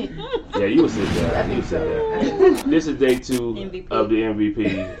already sick. Yeah, you were sitting there. This is day 2 MVP. of the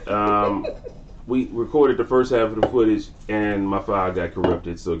MVP. We recorded the first half of the footage, and my file got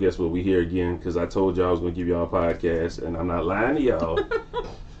corrupted. So guess what? We here again because I told y'all I was going to give y'all a podcast, and I'm not lying to y'all.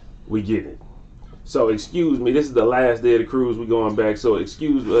 We get it. So excuse me. This is the last day of the cruise. We going back. So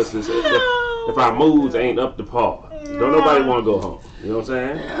excuse us if our moods ain't up to par. Don't nobody want to go home. You know what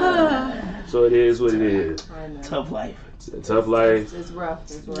I'm saying? So it is what it is. Tough life. It's a tough life. it's rough.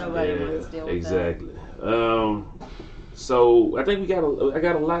 Nobody wants to deal with exactly. So I think I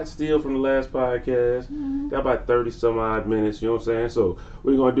got a lot still from the last podcast. Got about 30 some odd minutes. You know what I'm saying? So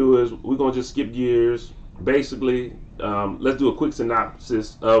what we're gonna do is we're gonna just skip gears. Basically, let's do a quick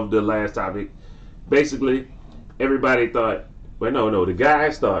synopsis of the last topic. Basically, everybody thought. Well, no, the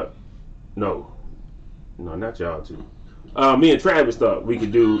guys thought. No, not y'all two. Me and Travis thought we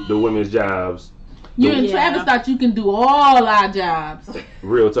could do the women's jobs. You and Travis thought you can do all our jobs.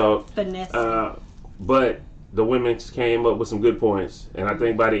 Real talk. Finesse. But the women came up with some good points, and I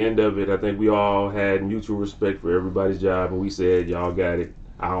think by the end of it, I think we all had mutual respect for everybody's job, and we said, y'all got it.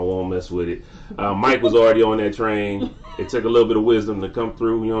 I don't want to mess with it. Mike was already on that train. It took a little bit of wisdom to come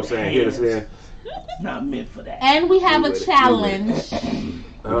through, you know what I'm saying? Hit us in. It's not meant for that. And we have a challenge. We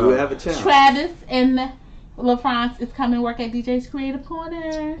do have a challenge. Travis and LaFrance is coming to work at DJ's Creative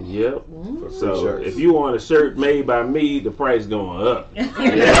Corner. Yep. So Shirts. if you want a shirt made by me, the price going up.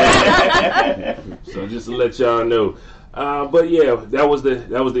 So just to let y'all know. But yeah, that was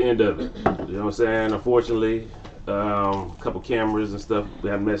the end of it. You know what I'm saying? Unfortunately, a couple cameras and stuff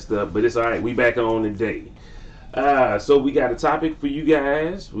got messed up, but it's all right. We back on today. So we got a topic for you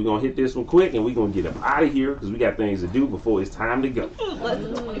guys. We're going to hit this one quick, and we're going to get up out of here because we got things to do before it's time to go.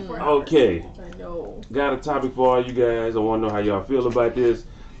 Okay. Got a topic for all you guys. I want to know how y'all feel about this.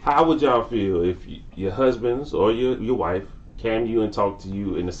 How would y'all feel if your husbands or your wife came to you and talked to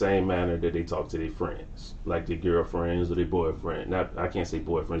you in the same manner that they talk to their friends, like their girlfriends or their boyfriend? Not, I can't say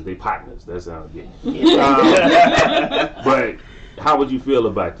boyfriends, they partners. That sounds good. But how would you feel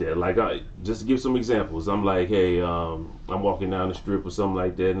about that? Like, just to give some examples, I'm like, hey, I'm walking down the strip or something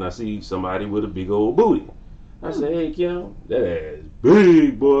like that, and I see somebody with a big old booty. I say, hey, Kim, that ass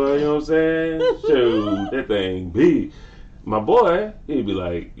big, boy, you know what I'm saying? Shoot, that thing big. My boy, he'd be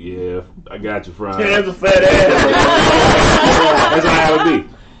like, yeah, I got you, Frank. Yeah, that's a fat ass. That's how it would be.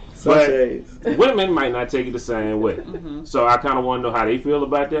 Sunshades. Women might not take it the same way. So I kind of want to know how they feel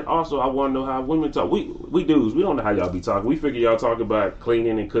about that. Also, I want to know how women talk. We dudes, we don't know how y'all be talking. We figure y'all talk about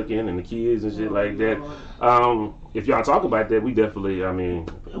cleaning and cooking and the kids and shit like that. If y'all talk about that, we definitely, I mean,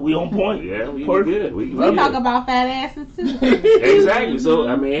 We on point. yeah, we Perfect. good. We talk about fat asses too. exactly. So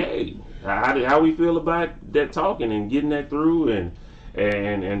I mean, hey, how we feel about that talking and getting that through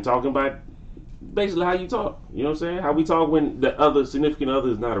and talking about basically how you talk. You know what I'm saying? How we talk when the other significant other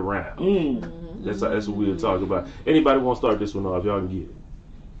is not around. That's what we'll talk about. Anybody want to start this one off? Y'all can get it.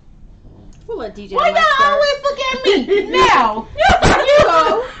 We'll let DJ. Why Mike y'all start. always look at me now? You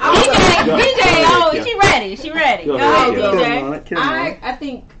go. DJ, oh, she ready. She ready. Go Go ahead, ahead, Kill DJ. I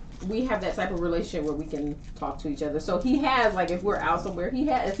think we have that type of relationship where we can talk to each other. So he has, like, if we're out somewhere,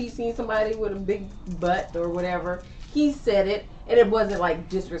 if he's seen somebody with a big butt or whatever, he said it, and it wasn't like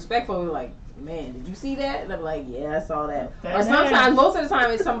disrespectful. We're like, man, did you see that? And I'm like, yeah, I saw that. Or sometimes, most of the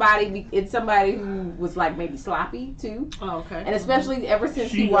time, it's somebody who was like maybe sloppy too. Oh, okay. And especially ever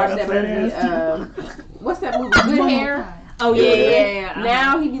since She he watched got a that fat movie, what's that movie? Good Hair. Oh yeah.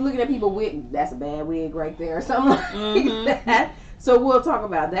 Now he be looking at people with, that's a bad wig right there or something like that. So we'll talk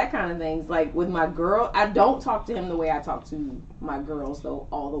about that kind of things. Like with my girl, I don't talk to him the way I talk to my girls though,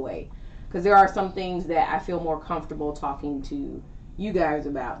 all the way. Because there are some things that I feel more comfortable talking to you guys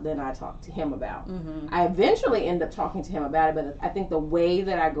about than I talk to him about. I eventually end up talking to him about it, but I think the way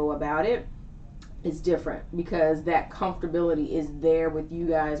that I go about it is different because that comfortability is there with you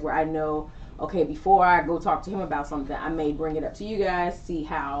guys where I know, okay, before I go talk to him about something, I may bring it up to you guys, see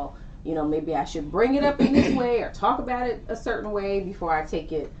how, you know, maybe I should bring it up in this way or talk about it a certain way before I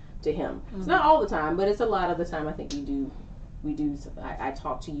take it to him. It's not all the time, but it's a lot of the time I think we do. I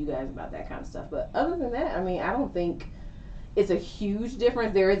talk to you guys about that kind of stuff. But other than that, I mean, I don't think it's a huge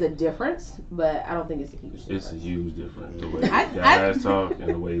difference. There is a difference, but I don't think it's a huge difference. It's a huge difference the way I- guys talk and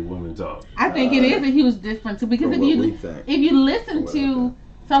the way women talk. I think it is a huge difference too, because From what we think. if you listen What to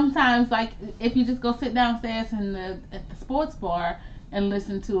sometimes, like if you just go sit downstairs at the sports bar and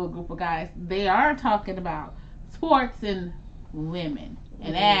listen to a group of guys, they are talking about sports and women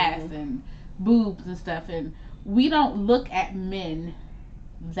and ass and boobs and stuff, and we don't look at men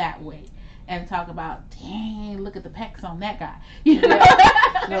that way and talk about, dang, look at the pecs on that guy. You know?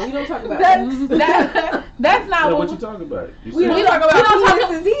 No, we don't talk about that's not So what what you talking about? You We said- don't talk about we don't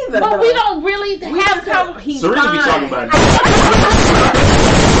talk penises either. but though. we don't really have He's Serena be fine. talking about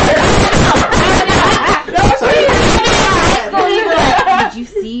Did you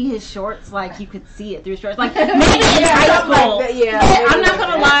see his shorts? Like you could see it through his shorts. Like maybe in high Something school. like that, yeah. I'm not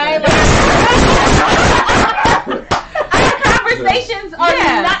gonna lie. Our conversations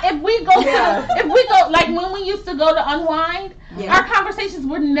are not. If we go like when we used to go to unwind, our conversations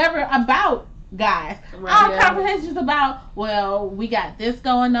were never about guys. Our conversations about, well, we got this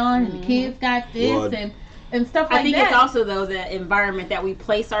going on, and the kids got this, Well, and stuff like that. I think it's also though the environment that we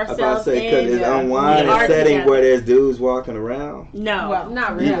place I was about to ourselves say, because in. it's unwind We a are setting together. where there's dudes walking around. No, Well,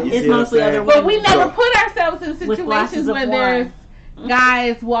 Not You- really. you it's see what I'm mostly saying? other But we women. never So- put ourselves in With glasses situations of where wine. there's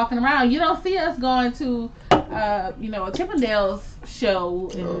guys walking around. You don't see us going to, a Chippendales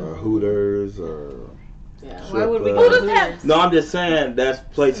show. Or And, Hooters or... Why would we Who go does to that- Hooters? No, I'm just saying that's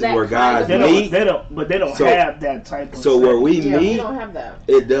places That where guys kind meet. They don't So- have that type of. So where we Yeah, we meet, don't have that.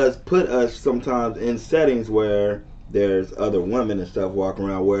 it does put us sometimes in settings where there's other women and stuff walking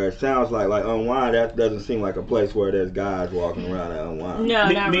around, where it sounds like unwind, that doesn't seem like a place where there's guys walking around at unwind. No,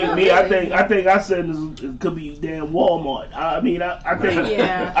 not really. Me, I think I said this it could be damn Walmart. I mean, I think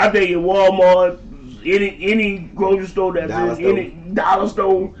Yeah. I think in Walmart, any grocery store that's Dollar in any dollar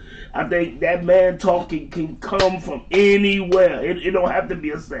store, I think that man talking can come from anywhere. It don't have to be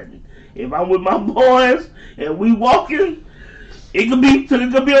a setting. If I'm with my boys and we walking, it could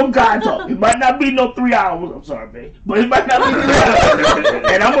be on guy talk. It might not be no 3 hours. I'm sorry, babe, but it might not be 3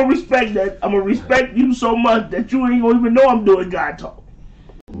 hours. And I'm gonna respect that. I'm gonna respect you so much that you ain't gonna even know I'm doing guy talk.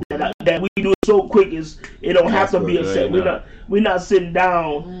 That we do it so quick is it don't have to be a set. We're not sitting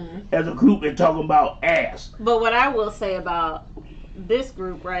down as a group and talking about ass. But what I will say about this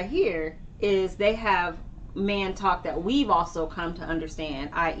group right here is they have man talk that we've also come to understand,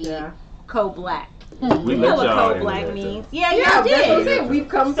 i.e. co-black. We You know let what y'all in co-black there, means. too. Yeah, Yeah, you that's what I'm did. saying. We've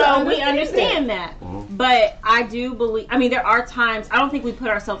come to So we understand that. Mhm. But I do believe, I mean, there are times, I don't think we put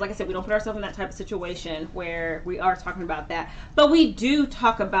ourselves, like I said, we don't put ourselves in that type of situation where we are talking about that. But we do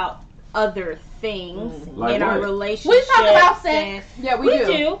talk about other things Like in our what? relationship. We talk about sex. Yeah, We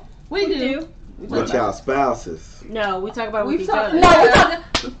do. we do. With y'all spouses. No, we talk about it with We've each talked- other. No, we talking.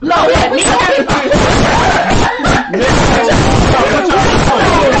 No, yeah, we talking.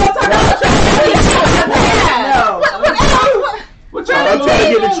 What y'all I'm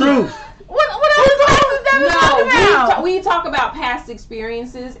trying to get the truth truth. What other classes that we talking about? We talk about past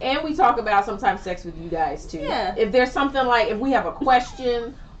experiences, and we talk about sometimes sex with you guys too. Yeah. If there's something like, if we have a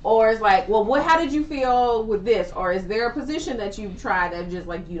question, or it's like, well, how did you feel with this? Or is there a position that you've tried that just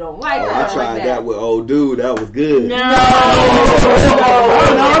like you don't like? Oh, or I like tried that with old dude. That was good. No. I'm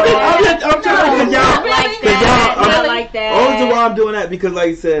trying to Not like that. Not like that. Only reason why I'm doing that because, like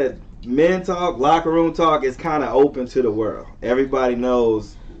you said, men talk, locker room talk is kind of open to the world. Everybody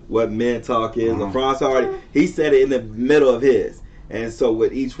knows what men talk is. And Franz he said it in the middle of his. And so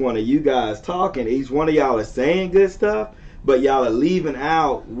with each one of you guys talking, each one of y'all are saying good stuff, but y'all are leaving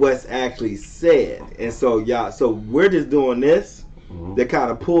out what's actually said. And so we're just doing this to kind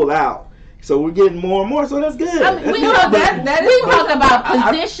of pull out. So we're getting more and more, so that's good. I mean, That's we good. talked about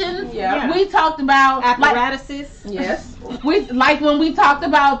positions. Yeah. We talked about Apparatuses. Yes. we like when we talked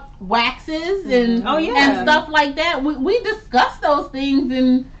about waxes and Oh, yeah. and stuff like that. We discussed those things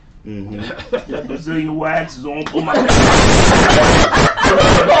and That Brazilian wax is on my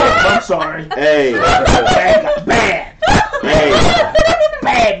I'm sorry. Hey, Bad. hey,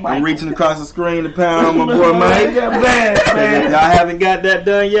 Bad, Mike. I'm reaching across the screen to pound on my boy Mike. Bad, If man. y'all haven't got that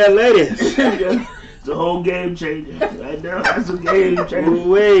done yet, ladies. It's a whole game changer. Right now, that's a game changer.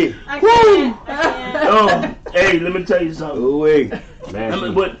 Ooh-wee. I can't. Hey, let me tell you something. Ooh-wee. Man, I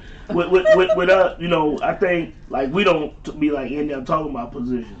mean, with us, you know, I think like we don't be like in there talking about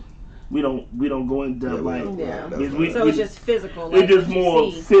positions. We don't go into Yeah, like. Yeah. So it's just physical. It's Like just what you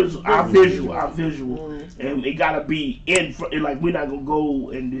more see. physical, our visual, and it gotta be in front. Like we're not gonna go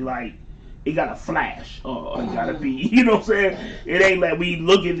and be like, it gotta flash or it gotta be, you know what I'm saying? It ain't like we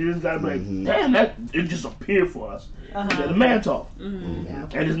look at it, it's gotta be like, damn, that it just appeared for us. Uh-huh. The man talk, Yeah.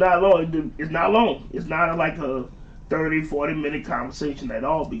 and it's not long. It's not long. It's not like a 30-40 minute conversation at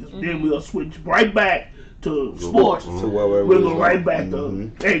all because then we'll switch right back to sports. So where were We'll we? go right back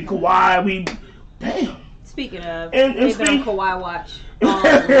to hey Kawhi. Damn. Speaking of, And they've been on speak- Kawhi watch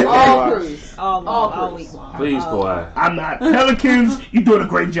All cruise. all week long. please, All Kawhi. I'm not. Pelicans, you doing a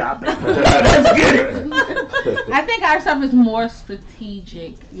great job, man. Let's get it. I think our stuff is more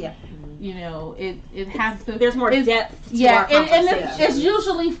strategic. Yeah. You know, it has to. There's more it's- depth to Yeah, our and conversation. it's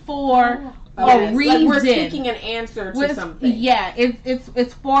usually for Yes, a reason. like we're seeking an answer to With- something. Yeah,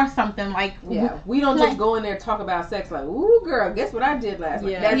 it's for something like Yeah, we don't just go in there and talk about sex like, ooh, girl, guess what I did last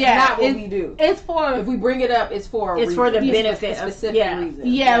night. Yeah. That's Yeah, not what it's- we do. It's for If we bring it up, it's for a It's for the reason. benefit a of- specific yeah. reason.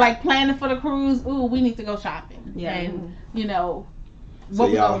 yeah, like planning for the cruise. Ooh, we need to go shopping. Yeah. And you know So what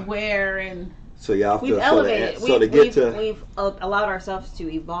we're y'all- gonna wear and So y'all We've feel elevated. so to get to We've allowed ourselves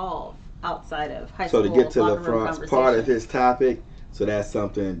to evolve outside of high so school. to get to locker the room front part of conversation. his topic. So that's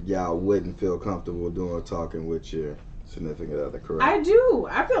something y'all wouldn't feel comfortable doing, talking with your significant other, correct? I do.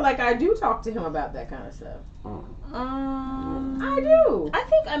 I feel like I do talk to him about that kind of stuff. I do. I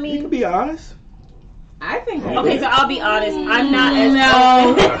think. I You mean, can be honest. I think. okay. So I'll be honest. I'm not as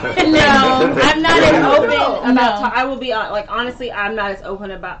No. open. No. I'm not as No. open about. No. I will be like honestly. I'm not as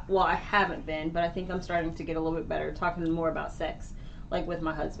open about. Well, I haven't been, but I think I'm starting to get a little bit better talking more about sex, like with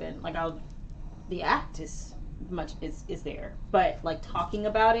my husband. Like the act is much is there, but like talking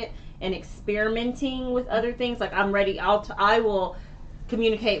about it and experimenting with other things. Like I'm ready. I will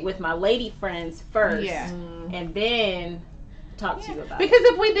communicate with my lady friends first, Yeah. and then talk to you about because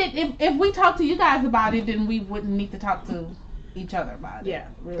it. if we talk to you guys about it, then we wouldn't need to talk to each other about it. Yeah,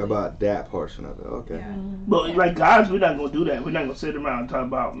 really. About that portion of it, okay. Yeah. But like guys, we're not gonna do that. We're not gonna sit around and talk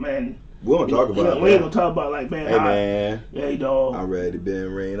about man. We won't talk about We ain't that. gonna talk about like man. Hey man, Hey dog. I'm ready to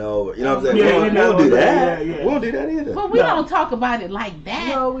bend rain over. You know what I'm saying? Yeah, we we're won't not do gonna- that. yeah, yeah. We won't do that either. But we No. don't talk about it like that.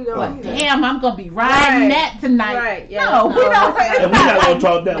 No, we don't. But either. damn, I'm gonna be riding Right. that tonight. Right, yeah, No, that's we not- don't. that's It's And we're not not gonna like-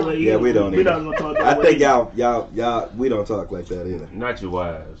 talk that way. Yeah, either. we don't We're either. not gonna talk that I way. think either. y'all, we don't talk like that either. Not your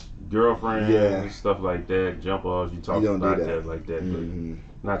wives, girlfriends, Yeah. stuff like that, jump offs. You talk You don't do about that. like that, Mhm.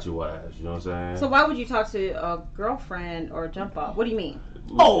 but not your wives. You know what I'm saying? So why would you talk to a girlfriend or jump off? What do you mean?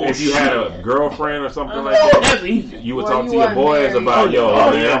 Oh, if you shit. had a girlfriend or something Uh-huh. like Oh, that, that's easy. you would Well, talk you to your weren't boys married. about, yo,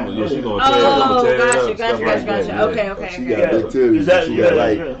 Oh, man, yeah. I'm, she gonna Oh, tell, I'm gonna tell gotcha, her stuff gotcha, like gotcha. that. Okay, Yeah. okay, She okay. got Yeah. it too. Is that- She got yeah,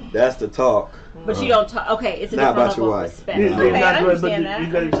 like yeah. that's the talk. But you don't talk. Okay, it's a Not different about your level of wife. respect. It's Okay, not I good, understand that. I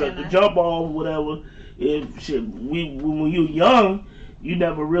because understand the that. jump off, whatever. If shit, when you young, you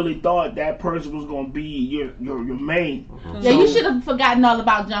never really thought that person was gonna be your main. Yeah, you should have forgotten all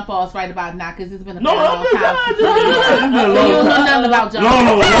about jump offs right about now because it's been a No, very I'm long just time. not. So you don't know nothing about jump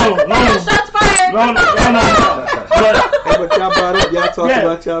offs. No. Shots fired. No. But Hey, but y'all brought up, y'all talked Yeah.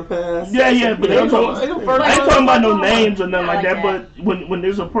 about y'all past. yeah, but I'm talking about no names or nothing I like like that. But when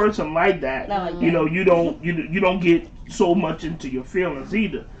there's a person like that, I like you that. know, you don't get so much into your feelings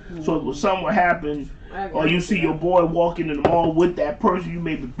either. So if something happen, or you see your boy walking in the mall with that person you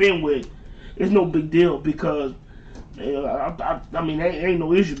maybe been with, it's no big deal because I mean, ain't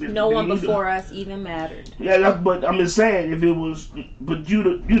no issue. No one before us even mattered. Yeah, but I'm just saying, if it was, but you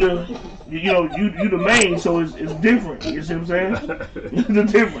the main, so it's different. You see what I'm saying?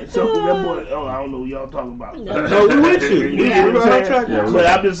 It's different. So that boy, I don't know what y'all talking about. No, we with you. You know what I'm saying? Yeah, But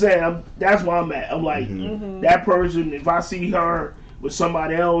I'm just saying, that's where I'm at. I'm like, that person, if I see her with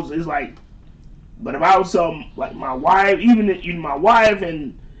somebody else, it's like, but if I was like my wife, even my wife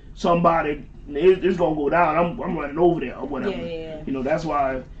and somebody, it's gonna go down. I'm running over there or whatever. Yeah. You know, that's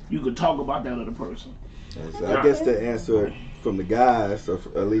why you could talk about that other person. So I guess the answer from the guys, or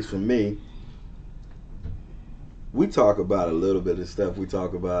at least from me, we talk about a little bit of stuff we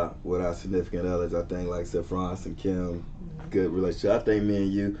talk about with our significant others. I think, like I said, France and Kim, good relationship. I think me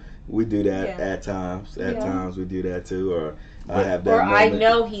and you, we do that at times. At times we do that too, or I have that Or moment. I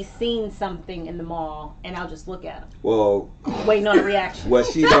know he's seen something in the mall, and I'll just look at him, Well, waiting on a reaction. what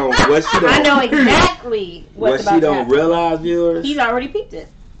she don't I know exactly what what's she about to don't happen. realize, viewers. He's already peeped it.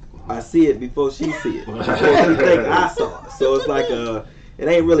 I see it before she see it. Before she think I saw it. So it's like it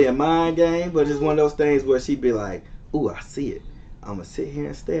ain't really a mind game, but it's one of those things where she be like, "Ooh, I see it. I'm gonna sit here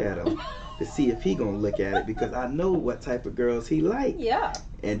and stare at him to see if he gonna look at it because I know what type of girls he like, Yeah.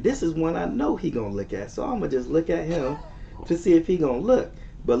 and this is one I know he gonna look at. So I'm gonna just look at him to see if he gonna look.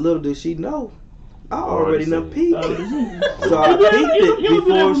 But little does she know, I already done peeped it. So I peeped it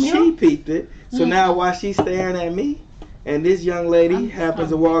before she peeped it. So now while she's staring at me, and this young lady happens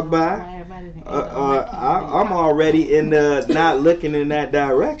to walk by, I'm already in the not looking in that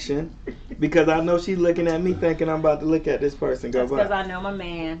direction because I know she's looking at me thinking I'm about to look at this person go That's because by. I know my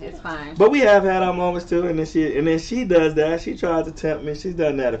man. It's fine. But we have had our moments too, and then she does that. She tries to tempt me. She's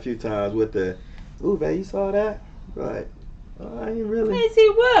done that a few times with the, "Ooh, babe, you saw that?" Like, I ain't really. Hey, see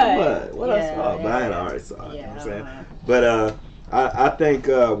what? What I saw? But I had already saw it. You know what I'm saying? Yeah. But I think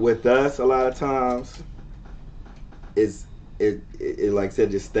with us a lot of times, it like I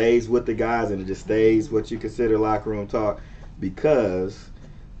said, just stays with the guys and it just stays what you consider locker room talk because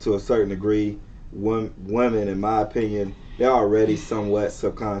to a certain degree, women, in my opinion, they're already somewhat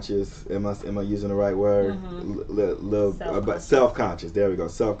subconscious. Am I using the right word? About self-conscious. There we go.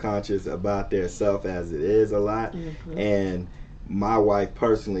 Self-conscious about their self as it is a lot. And my wife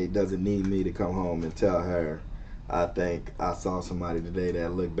personally doesn't need me to come home and tell her, I think I saw somebody today that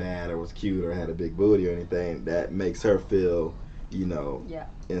looked bad or was cute or had a big booty or anything that makes her feel,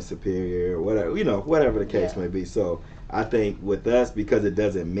 insuperior or whatever, whatever the case may be. So I think with us, because it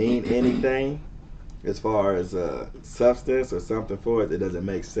doesn't mean anything as far as substance or something for it doesn't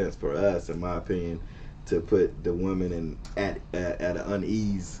make sense for us, in my opinion, to put the woman at an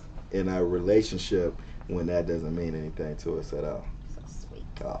unease in our relationship when that doesn't mean anything to us at all. So sweet.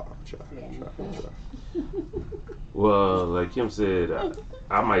 Oh, I'm trying. Well, like Kim said,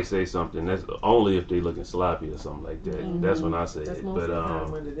 I might say something. That's only if they looking sloppy or something like that. That's when I say That's it. most But of the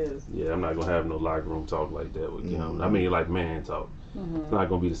time when it is. yeah, I'm not gonna have no locker room talk like that with Kim. I mean, like man talk. It's not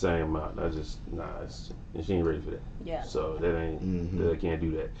gonna be the same amount. And she ain't ready for that. Yeah. So that ain't. That I can't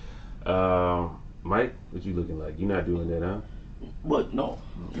do that. Mike, what you looking like? You not doing that, huh? But no.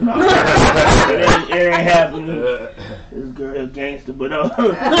 It ain't happening. This girl is gangster, but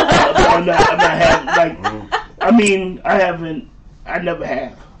I'm not having, like, I mean, I never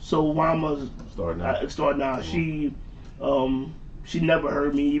have. So Mama's starting now. She never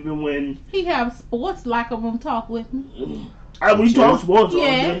heard me even when He have sports locker room talk with me. we talk sports all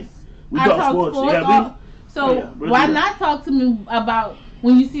Yes. day. We I talk sports. Yeah, So really why do. not talk to me about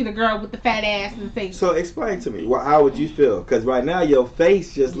when you see the girl with the fat ass and say, So explain to me, how would you feel? Because right now your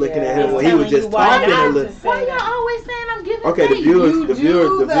face just looking at him when he was Telling you just why talking a not little. to say why that. y'all always saying I'm giving Okay, the face? viewers, the viewers.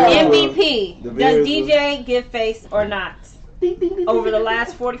 MVP. The Does viewers DJ give face or not? Over the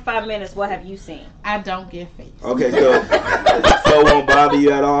last 45 minutes, what have you seen? I don't give face. Okay, so it won't bother you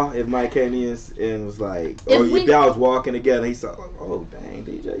at all if Mike came in and was like, or if y'all was walking together, he saw, oh dang,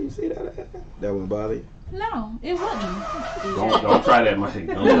 DJ, you see that? That wouldn't bother you? No, it wouldn't. Don't try that, Mike.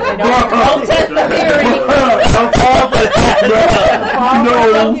 Don't Don't test the theory.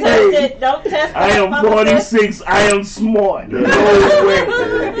 No, Don't test I am 46. I am smart. No way.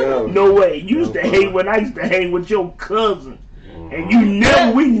 There you go. No way. You used to hate when I used to hang with your cousin,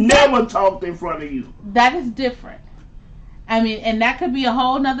 and we never talked in front of you. That is different. I mean, and that could be a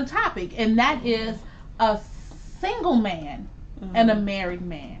whole nother topic, and that is a single man and a married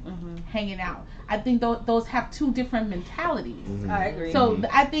man hanging out. I think those have two different mentalities. I agree. So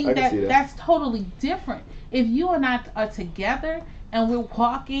I think I can see that. that's totally different. If you and I are together and we're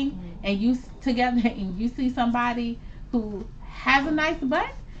walking and you together and you see somebody who has a nice butt,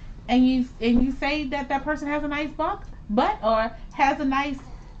 and you say that person has a nice butt or has a nice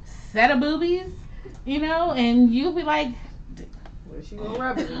set of boobies, and you'll be like, Where's she gonna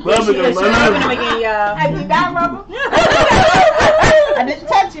rub it? Rubbing them, again, y'all. I did not rub him. I didn't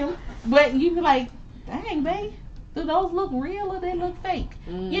touch him, but you be like, dang, babe, do those look real or they look fake?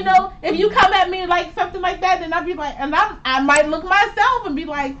 If you come at me like something like that, then I'll be like, and I might look myself and be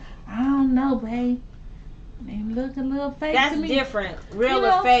like, I don't know, babe. They look a little fake That's to me. different. Real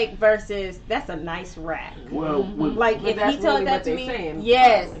or fake versus that's a nice rack. Well, Like if that's he told really that what to they me, saying,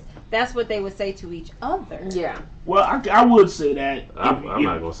 yes, probably. that's what they would say to each other. Yeah. well, I would say that. I'm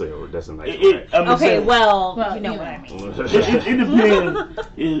not gonna say that's a nice I'm just Okay, saying, well, Well, you know you what I know. mean. it depends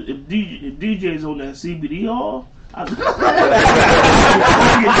if DJ's on that CBD hall. I can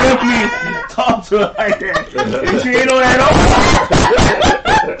definitely talk to her like that. If she ain't on that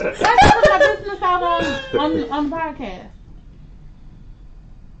Let's put my business out on podcast.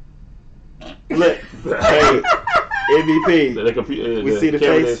 Look, hey, MVP. The computer. We see the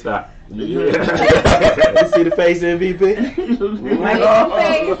camera face. didn't stop. You see the face MVP?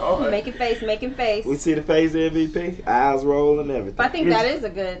 Making face. We see the face MVP. Eyes rolling, everything. But I think that is a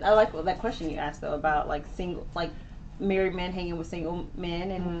good. I like that question you asked though about like single, like married men hanging with single men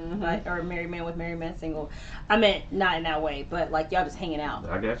and or married men with married men single. I meant not in that way, but like y'all just hanging out.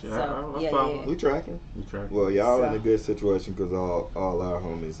 I got you. So, I'm yeah, following. yeah. We tracking. You tracking. Well, y'all So. in a good situation because all our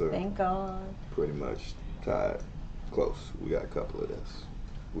homies are Thank God. pretty much tied close. We got a couple of this.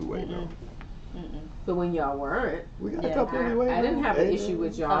 We waiting on. But when y'all weren't, We got Yeah, a couple we waiting I didn't on. have an Hey, issue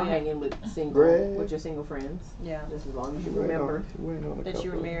with y'all Oh. hanging with Greg. with your single friends. Yeah. Just as long as you we waiting on- remember. we waiting on a That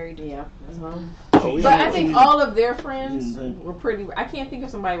you were couple. married. Yeah. Oh, we But I waiting. think all of their friends Mhm. were pretty. I can't think of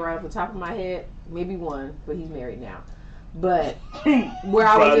somebody right off the top of my head. Maybe one, but he's married now. But where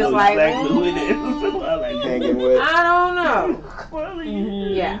I was just like, exactly who it is. I like Hanging with. I don't know.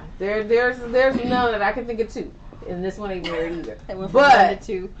 Mm-hmm. Yeah, there's none that I can think of two, and this one ain't married either. They went from But- 1 to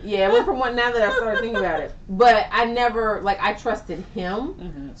 2. Yeah, it went from one. Now that I started thinking about it, but I never I trusted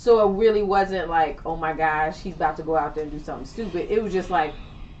him, so it really wasn't like, oh my gosh, he's about to go out there and do something stupid. It was just like,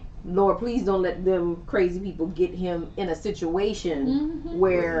 Lord, please don't let them crazy people get him in a situation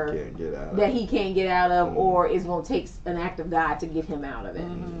where He can't get out. that he can't get out of, or it's going to take an act of God to get him out of it.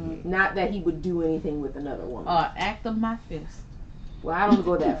 Not that he would do anything with another woman. Act of my fist. Well, I don't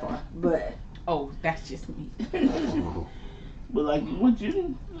go that far, but Oh, that's just me. But like,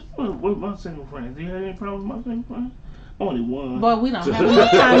 what my single friends? Do you have any problems with my single friends? Only one. But we don't have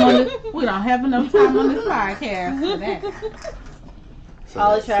enough time on this. We don't have enough time on this podcast for that. So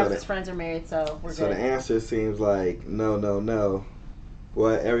All that- of Travis' so that- friends are married, so we're So the good. answer seems like no.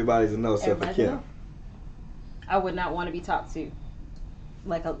 Well, everybody's a no except for Everybody's a Kim. no. I would not want to be talked to,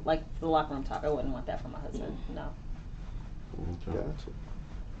 like the locker room talk. I wouldn't want that from my husband. No. Okay. Gotcha.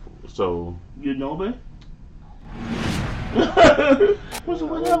 So You know, babe? What's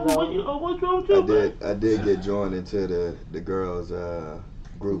wrong with you, babe? I did get joined into the girls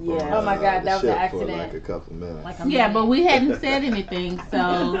group. Yeah. On, Oh my God, the that was an ship for accident. like a couple minutes. Like Yeah, but we hadn't said anything,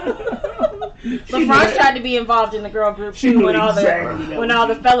 so LeBron tried to be involved in the girl group She too knew when all exactly the that when was all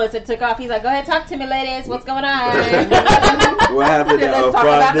the you. fellas had took off. He's like, "Go ahead, talk to me, ladies. What's going on?" What happened Let's up talk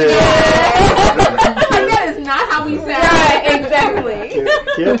front about there? that is not how we sound. Right,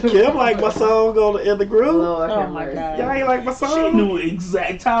 exactly. Kim like my song on in the group. Lord Oh have my mercy. God. Y'all ain't like my She song. knew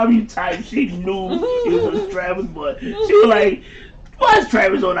exact time you typed. She knew it was Travis, but she was like, "Why is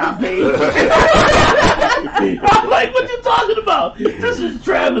Travis on our page?" I'm like, "What you talking about? This is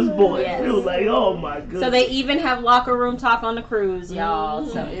Travis' boy." Yes. She was like, "Oh my goodness." So they even have locker room talk on the cruise, y'all.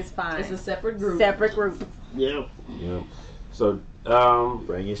 So it's fine. It's a separate group. Separate group. yeah. yeah. So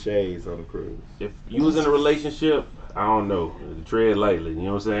Bring your shades on the cruise. if you was in a relationship, I don't know, tread lightly. You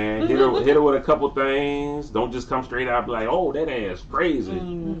know what I'm saying? Hit her with a couple things. Don't just come straight out and be like, "Oh, that ass crazy."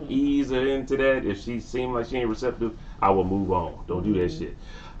 Ease her into that. If she seemed like she ain't receptive, I will move on. Don't do that shit.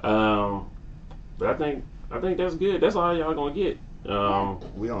 But I think that's good. That's all y'all gonna get. We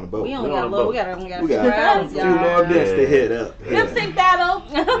on the boat. We only We on got a the little. boat. We got a We got rounds, two more y'all. bits to hit up. lip sync battle.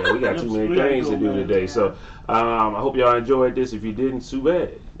 Yeah, we got too many things to do today. So I hope y'all enjoyed this. If you didn't, too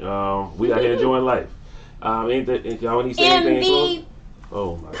bad. We out here enjoying life. Anything, y'all need to say anything in closing?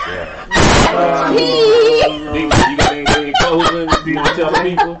 Oh my God. D, you got anything in closing? Do you want to tell the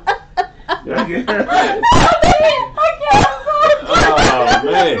people? Oh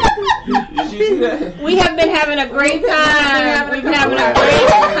man. Did you see that? We have been having a great time. We've been having a great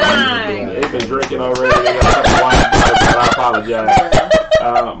time. They've been drinking already. They got a couple wine bottles, but I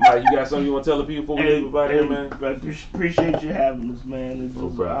apologize. Mike, you got something you want to tell the people before we leave about here, man? I appreciate you having us, man. It's No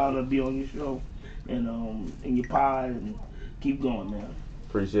just an problem. honor to be on your show. and your pie, and keep going, man.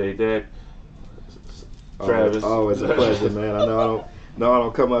 Appreciate that. Travis. Always a pleasure, man. I don't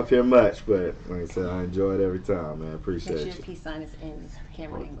come up here much, but like I said, I enjoy it every time, man. Appreciate Make you. sure your peace sign is in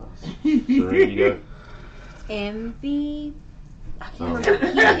camera angle. Serene, you got MV. I can't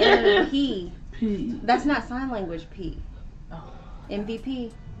remember P. P. That's not sign language. P. Oh.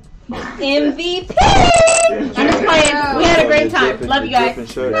 MVP. MVP. I'm just playing. We had a great time. Love you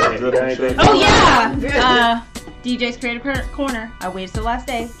guys. Oh yeah. DJ's Creative Corner. I waited till the last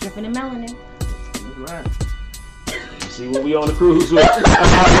day. Dripping in melanin. Right. See when we on the cruise with.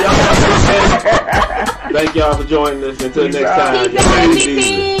 Thank y'all for joining us. Until next time. Peace out,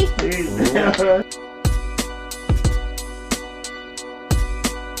 MVP.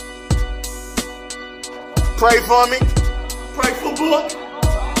 Pray for me. Pray for Book.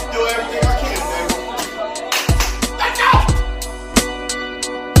 Do everything I can.